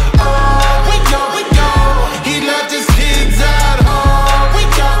slowly. Oh, we go, he left his kids at home. We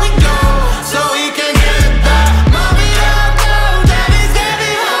go, so he can get that. Mommy don't know that he's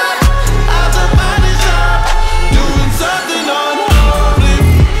getting hot at the body shop, doing something unholy.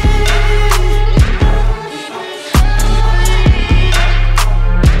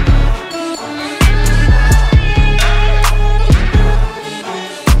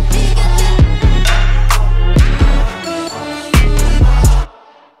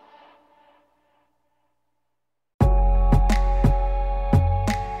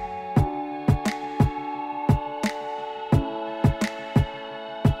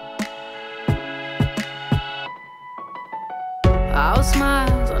 I'll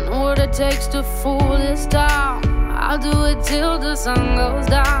smile, I know what it takes to fool this town. I'll do it till the sun goes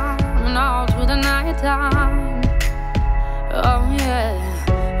down, and all through the night time. Oh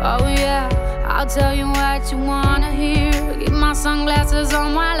yeah, I'll tell you what you wanna hear. Keep my sunglasses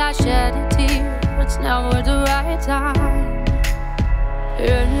on while I shed a tear. It's never the right time.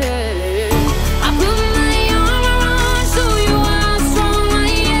 Yeah. I put my arm around, show you how strong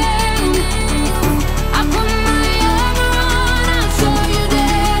I am. I put my arm around, I'll show you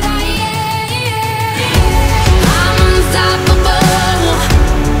that I am. I'm unstoppable.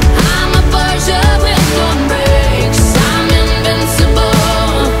 I'm a Porsche with no brakes. I'm invincible.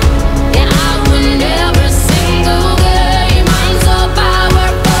 Yeah, I win every single game. I'm so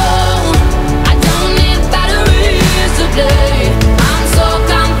powerful. I don't need batteries to play. I'm so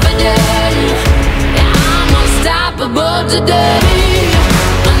confident. Yeah, I'm unstoppable today.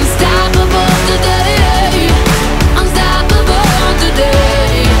 Unstoppable today. Unstoppable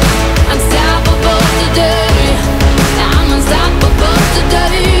today. Unstoppable today. Yeah, I'm unstoppable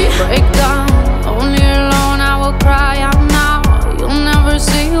today. Break down, only alone I will cry out now. You'll never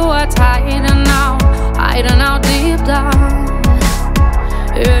see what's hiding out deep down.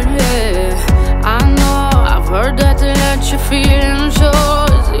 Yeah, I know, I've heard that to let you feel and show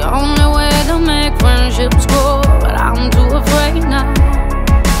is the only way to make friendships grow, but I'm too afraid now.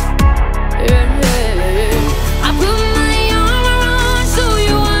 Yeah, I put my arm around, show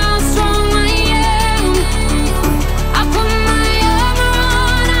you how strong I am. I put my arm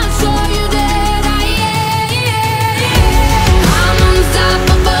around, I'll show you that I am. I'm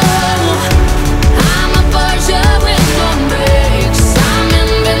unstoppable. I'm a Porsche with no brakes. I'm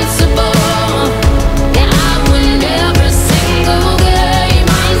invincible. Yeah, I win every single game.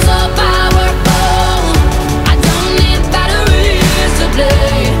 I'm so powerful. I don't need batteries to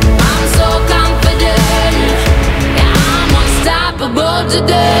play. I'm so confident. Yeah, I'm unstoppable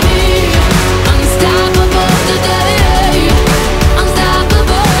today. Unstoppable today.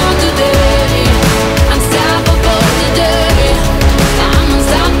 Unstoppable today. Unstoppable today. I'm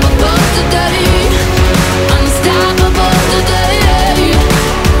unstoppable today. Unstoppable today.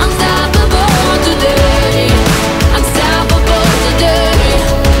 Unstoppable today. Unstoppable today.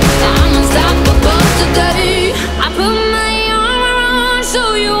 I'm unstoppable today. I put my arm around,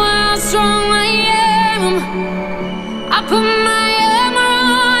 show you how strong I am. I put my arm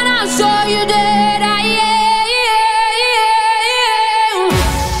around, I'll show you that I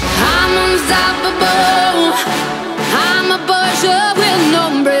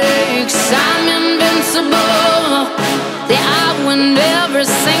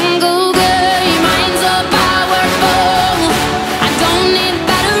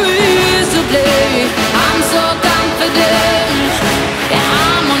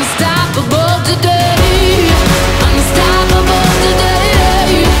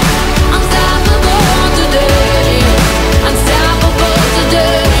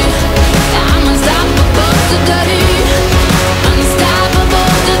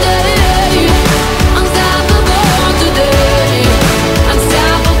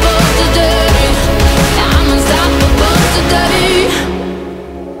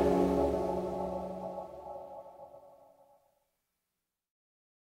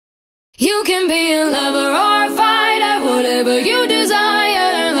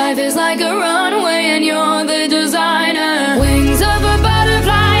Life is like a runway and you're the designer. Wings of a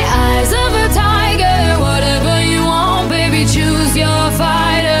butterfly, eyes of a tiger. Whatever you want, baby, choose your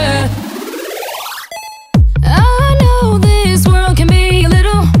fighter. I know this world can be a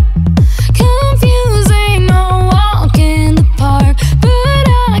little confusing, no walk in the park, but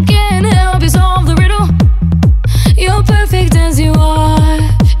I can help you solve the riddle. You're perfect as you are.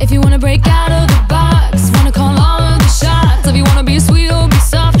 If you wanna break out of the box, wanna call all of the shots. If you wanna be sweet or be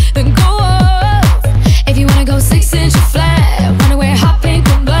soft, then go off. If you wanna go 6-inch flat, wanna wear hot pink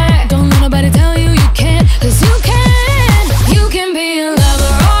or black, don't let nobody tell you you can't, 'cause you can. You can be a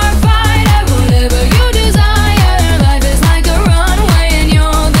lover or a fighter, whatever you desire. Life is like a runway and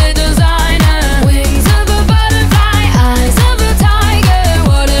you're the designer. Wings of a butterfly, eyes of a tiger.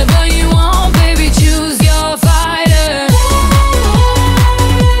 Whatever you want, baby, choose your fighter.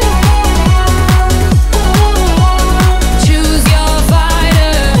 Choose your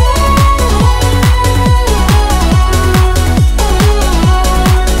fighter.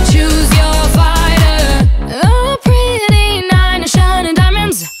 Choose your fighter. A pretty night of shining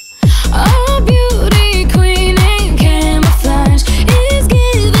diamonds, a beauty queen in camouflage is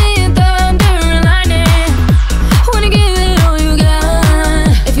giving thunder and lightning. Wanna give it all you got.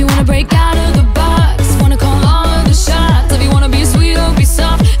 If you wanna break out of the box, wanna call all of the shots. If you wanna be sweet or be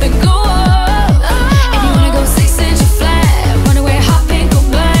soft, then go up. If you wanna go 6-inch flat, wanna wear hot pink or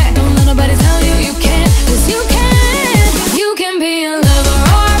black, don't let nobody tell you you can't, 'cause you can. You can be a lover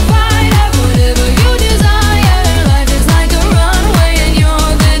or a fighter, whatever you desire. Life is like a runway and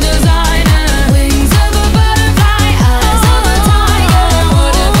you're the designer. Wings of a butterfly, eyes of a tiger.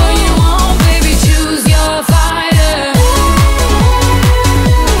 Whatever you want, baby, choose your fighter.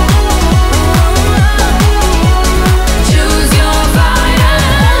 Choose your fighter.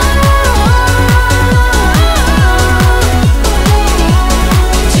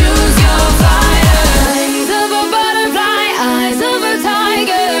 Choose your fighter. Wings of a butterfly, eyes of a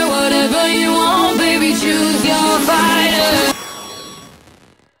tiger. Whatever you want, baby, choose your fighter.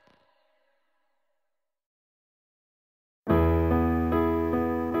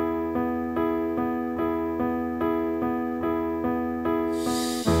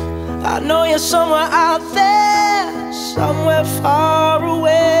 I know you're somewhere out there, somewhere far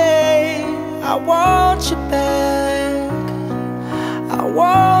away. I want you back, I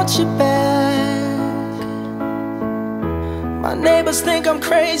want you back. My neighbors think I'm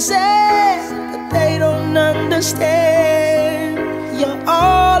crazy, but they don't understand. You're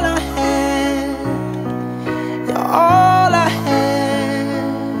all I had, you're all I had.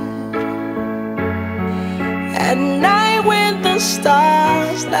 At night when the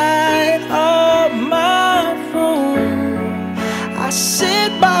stars light up my room, I sit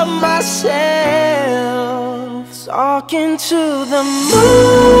by myself, talking to the moon,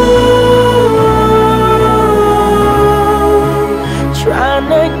 trying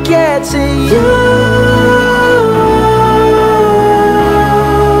to get to you.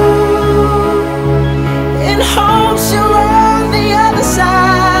 In hopes you're on the other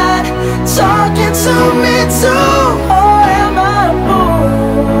side, talking to me too. Or am I a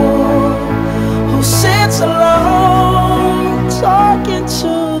fool who sits alone, talking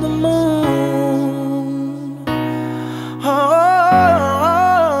to the moon?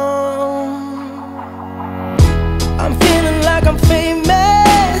 I'm feeling like I'm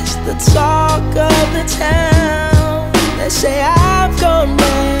famous, the talk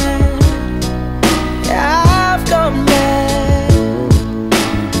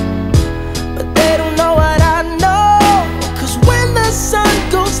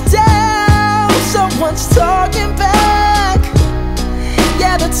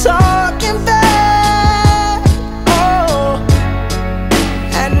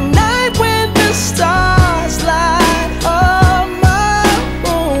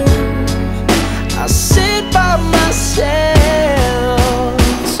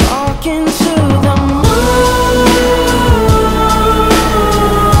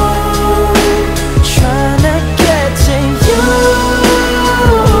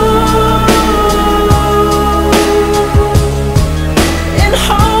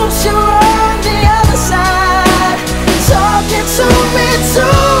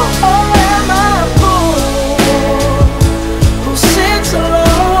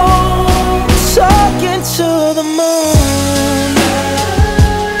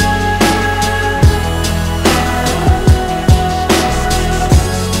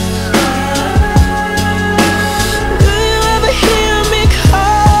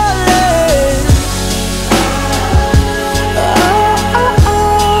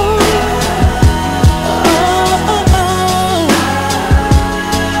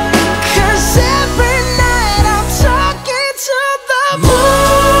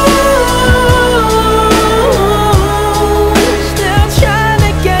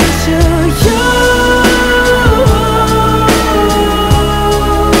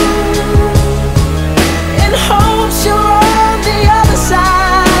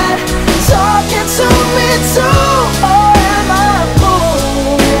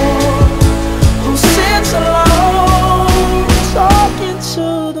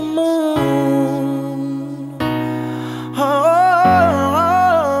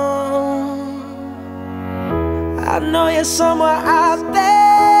is somewhere out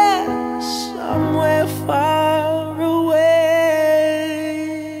there, somewhere far away.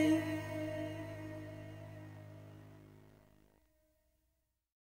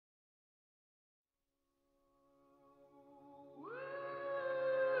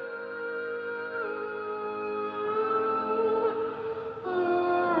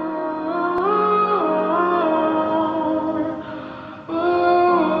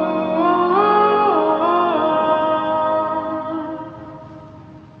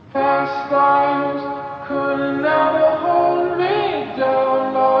 Past lives could never hold me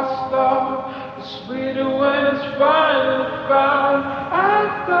down. Lost love is sweeter when it's finally found.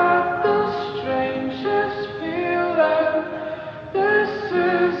 I got the strangest feeling. This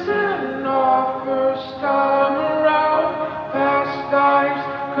isn't our first time around. Past lives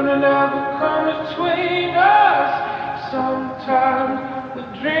could never come between us. Sometimes the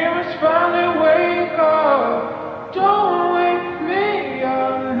dreamers finally wake up. Don't wake me,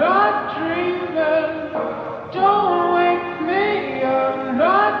 I'm not dreaming. Don't wake me, I'm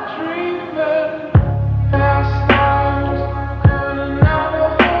not dreaming. Past lives could never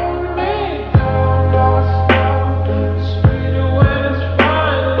hold me down. Lost love, sweeter when it's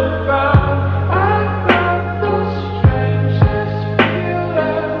finally found. I got the strangest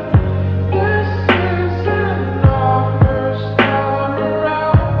feeling. This isn't our first time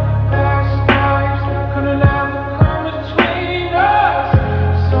around. Past lives could never come between.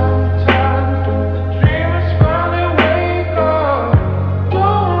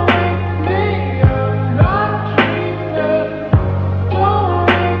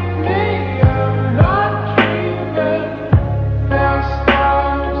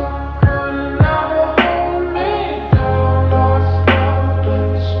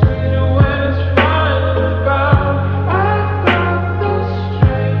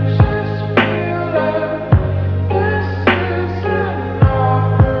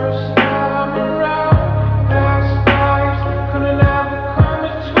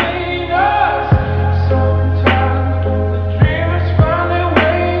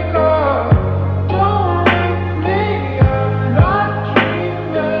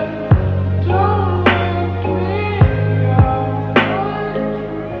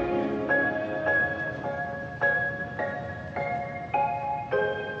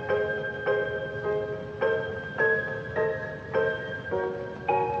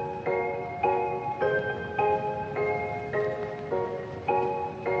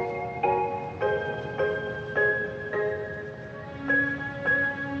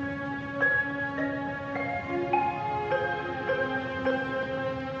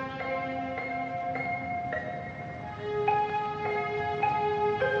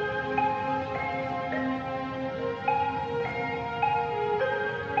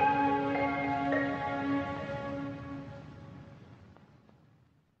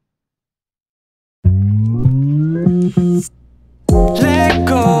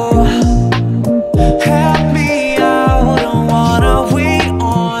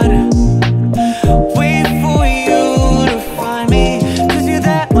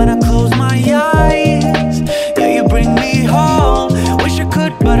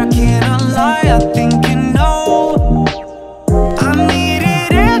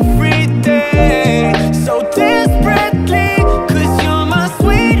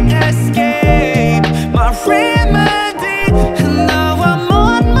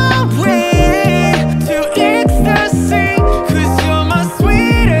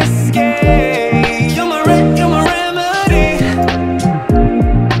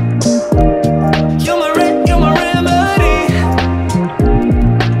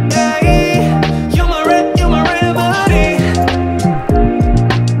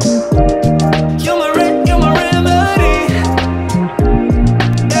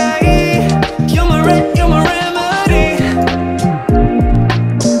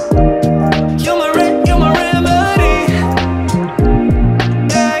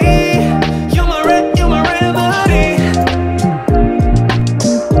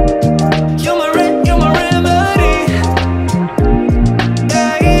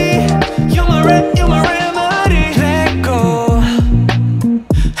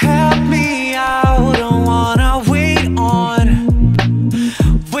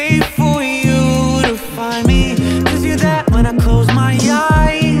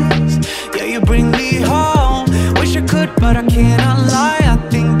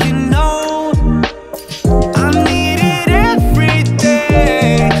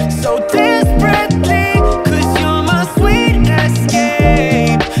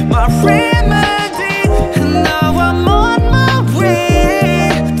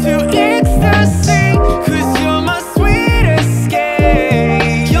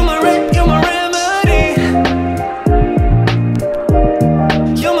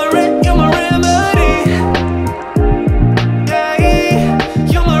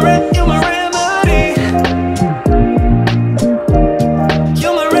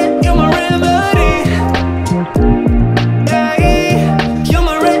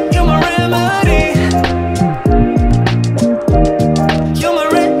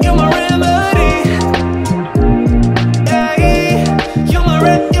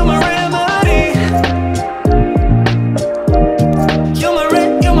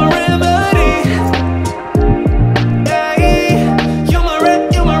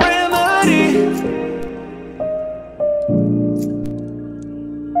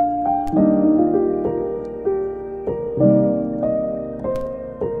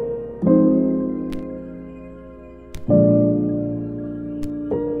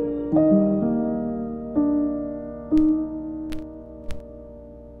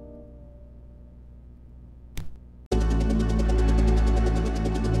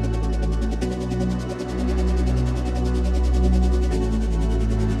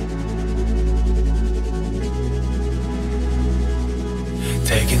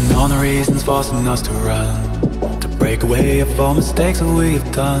 reasons forcing us to run, to break away of all mistakes that we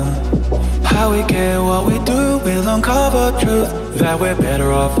have done. How we care what we do, we'll uncover truth, that we're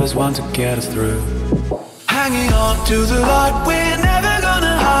better off as one to get us through. Hanging on to the light, we're never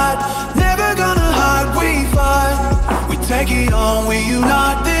gonna hide, never gonna hide, we fight. We take it on, we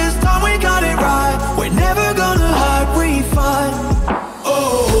unite, this time we got it right. We're never gonna hide, we fight.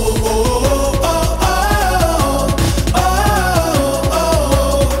 Oh, oh, oh, oh, oh, oh, oh, oh,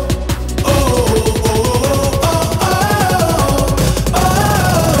 oh,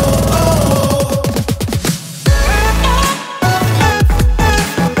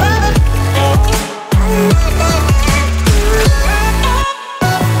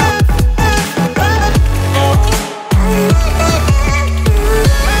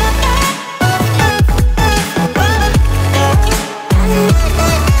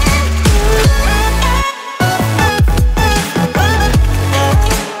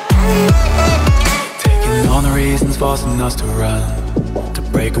 forcing us to run, to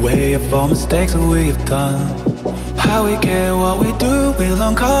break away of all mistakes that we have done. How we care what we do, we'll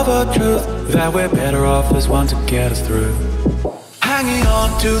uncover truth, that we're better off as one to get us through. Hanging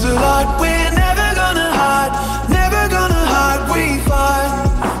on to the light, we're never gonna hide, never gonna hide, we fight.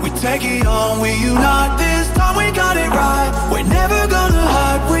 We take it on, we unite, this time we got it right. We're never gonna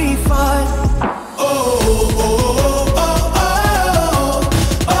hide, we fight. Oh, oh, oh.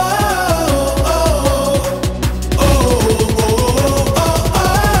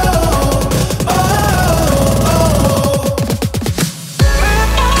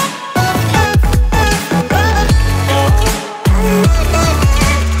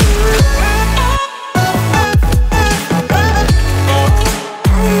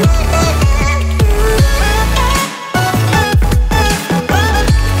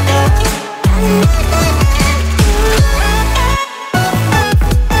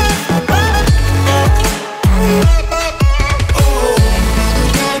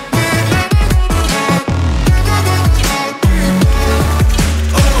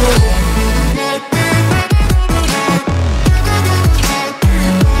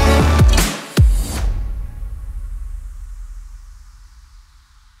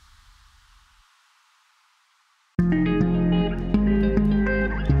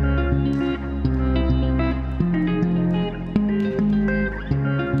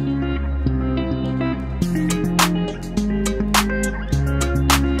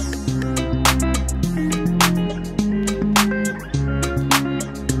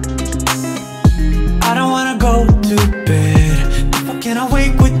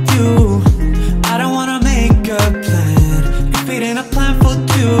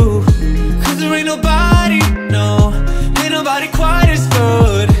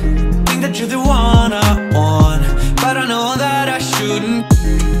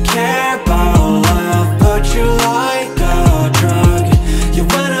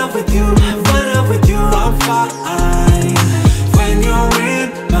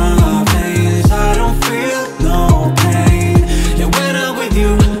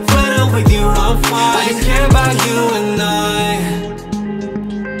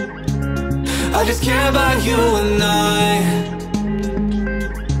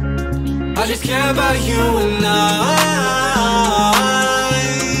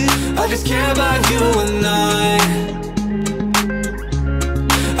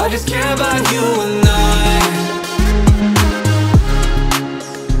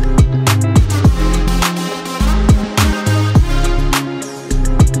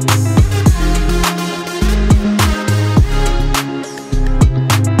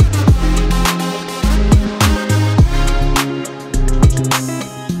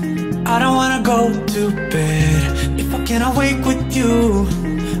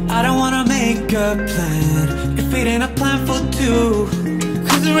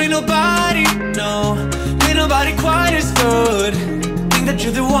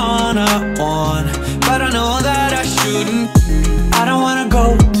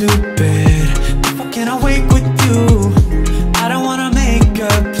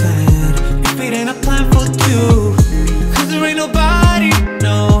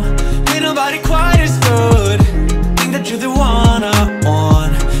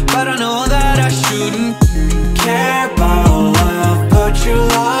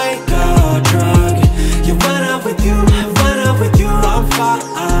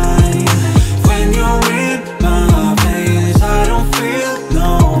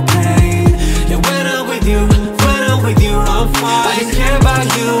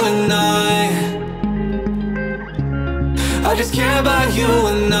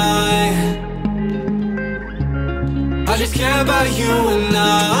 I just care about you and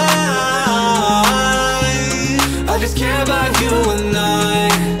I care about you and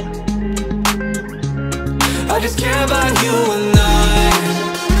I just care about you and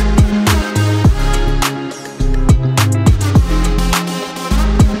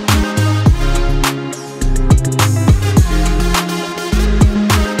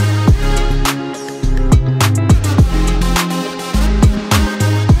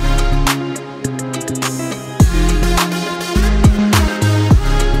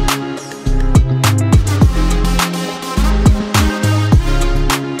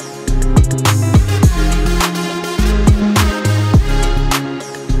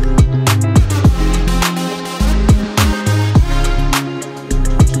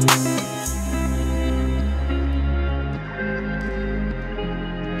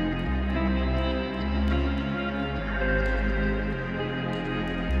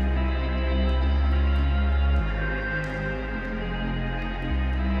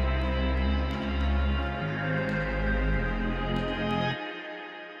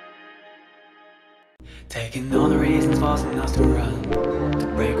taking all the reasons forcing us to run, to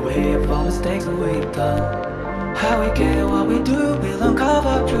break away of all mistakes that we've done. How we get what we do, we'll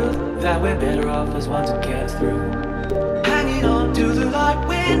uncover truth, that we're better off as one to get us through. Hanging on to the light,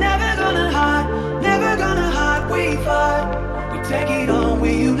 we're never gonna hide, never gonna hide, we fight. We take it on,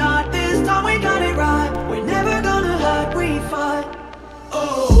 we unite, this time we got it right. We're never gonna hide, we fight.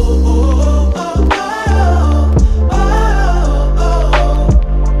 Oh, oh, oh, oh, oh.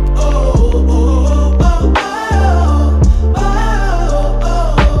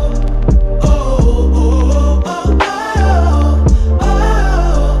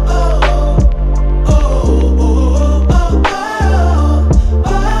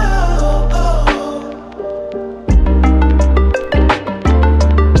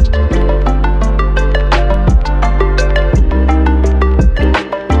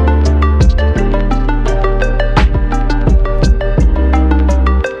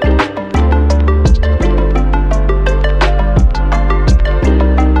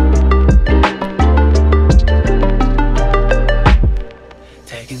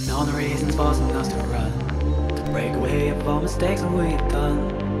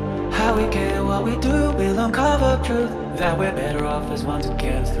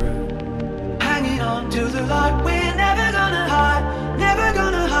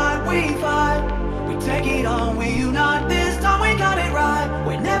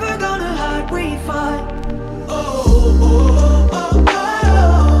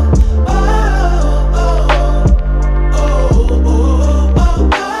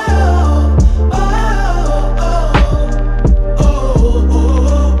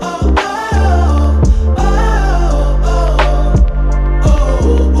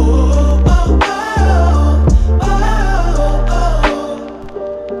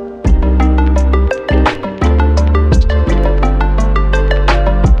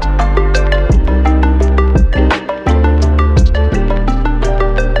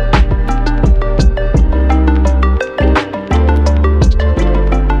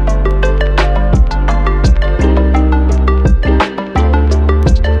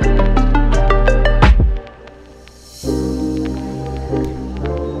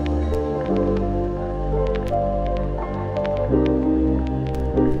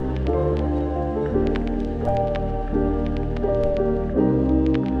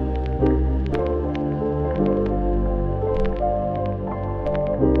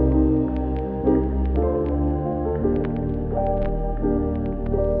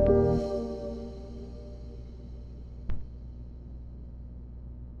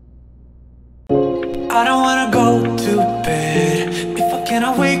 I don't wanna go to bed if I can't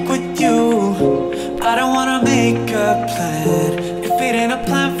awake with you. I don't wanna make a plan if it ain't a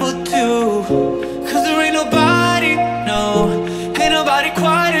plan for two. Cause there ain't nobody, no, ain't nobody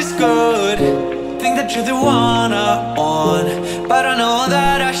quite as good. Think that you're the one I want, but I know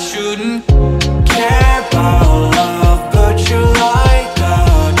that I shouldn't care about love, but you like a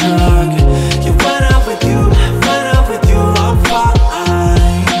drug. You went out with you, I'm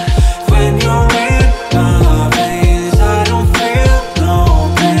fine. When you're in my veins, I don't feel no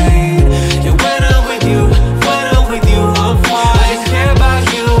pain. You went out with you, I'm fine. I just care about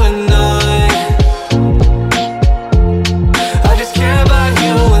you and I just care about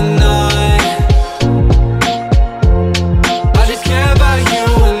you and I just care about you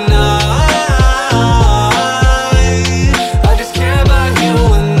and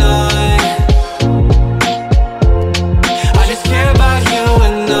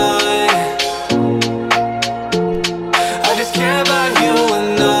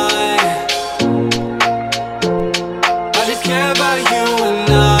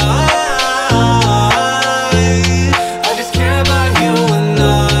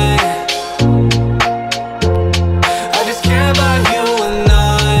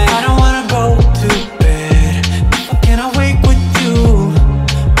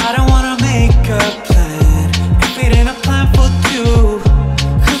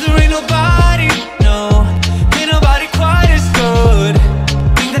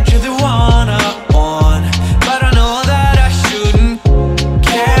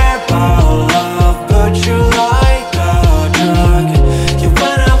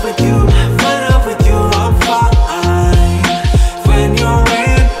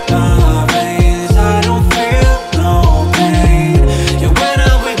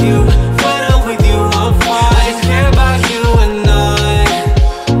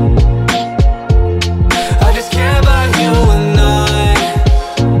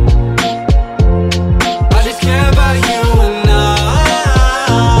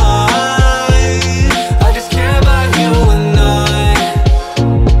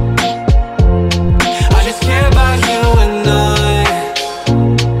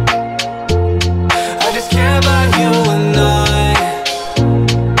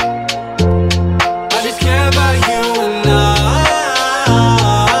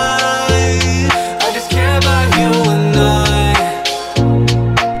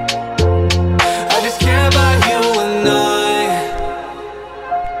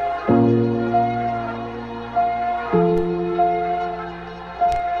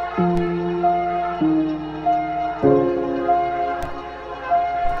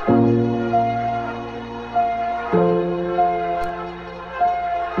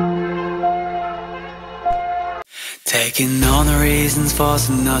Taking on the reasons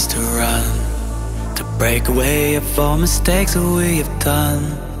forcing us to run, to break away of all mistakes that we have done.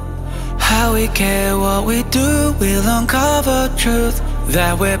 How we care what we do, we'll uncover truth,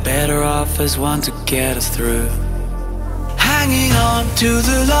 that we're better off as one to get us through. Hanging on to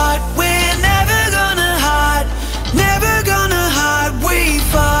the light, we're never gonna hide, never gonna hide, we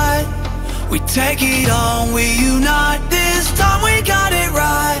fight. We take it on, we unite, this time we got it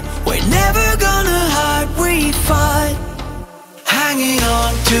right. We're never gonna hide, we fight. Hanging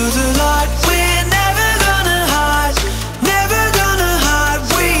on to the light, we're never gonna hide, never gonna hide,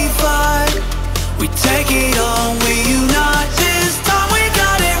 we fight. We take it on, we unite, this time we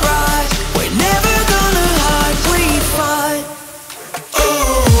got it right. We're never gonna hide, we fight.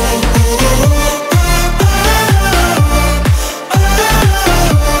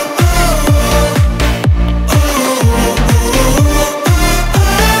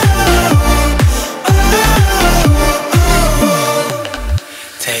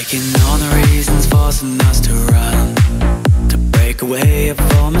 Taking on the reasons forcing us to run, to break away of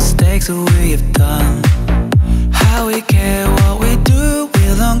all mistakes that we have done. How we care what we do,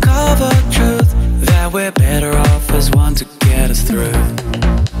 we'll uncover truth, that we're better off as one to get us through.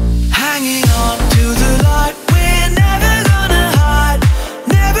 Hanging on to the light, we're never gonna hide,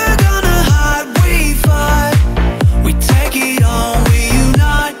 never gonna hide, we fight. We take it on, we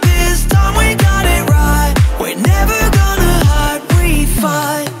unite, this time we got it right. We're never gonna hide, we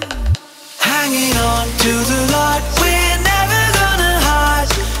fight. Hanging on to the light, we're never gonna hide,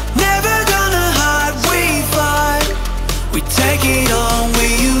 never gonna hide, we fight. We take it on, we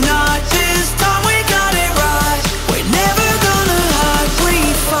unite, this time we got it right. We're never gonna hide, we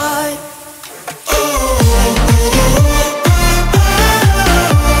fight.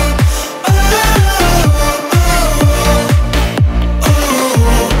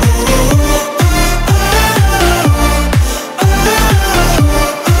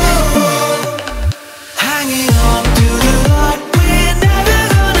 Hanging on to the light, we're never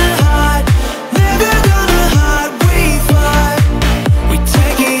gonna hide, never gonna hide, we fight. We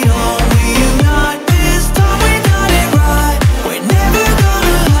take it on, we unite, this time we got it right. We're never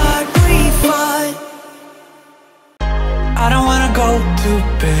gonna hide, we fight. I don't wanna go to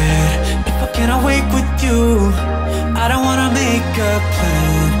bed if I can't wake with you. I don't wanna make a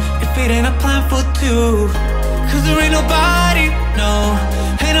plan if it ain't a plan for two. 'Cause there ain't nobody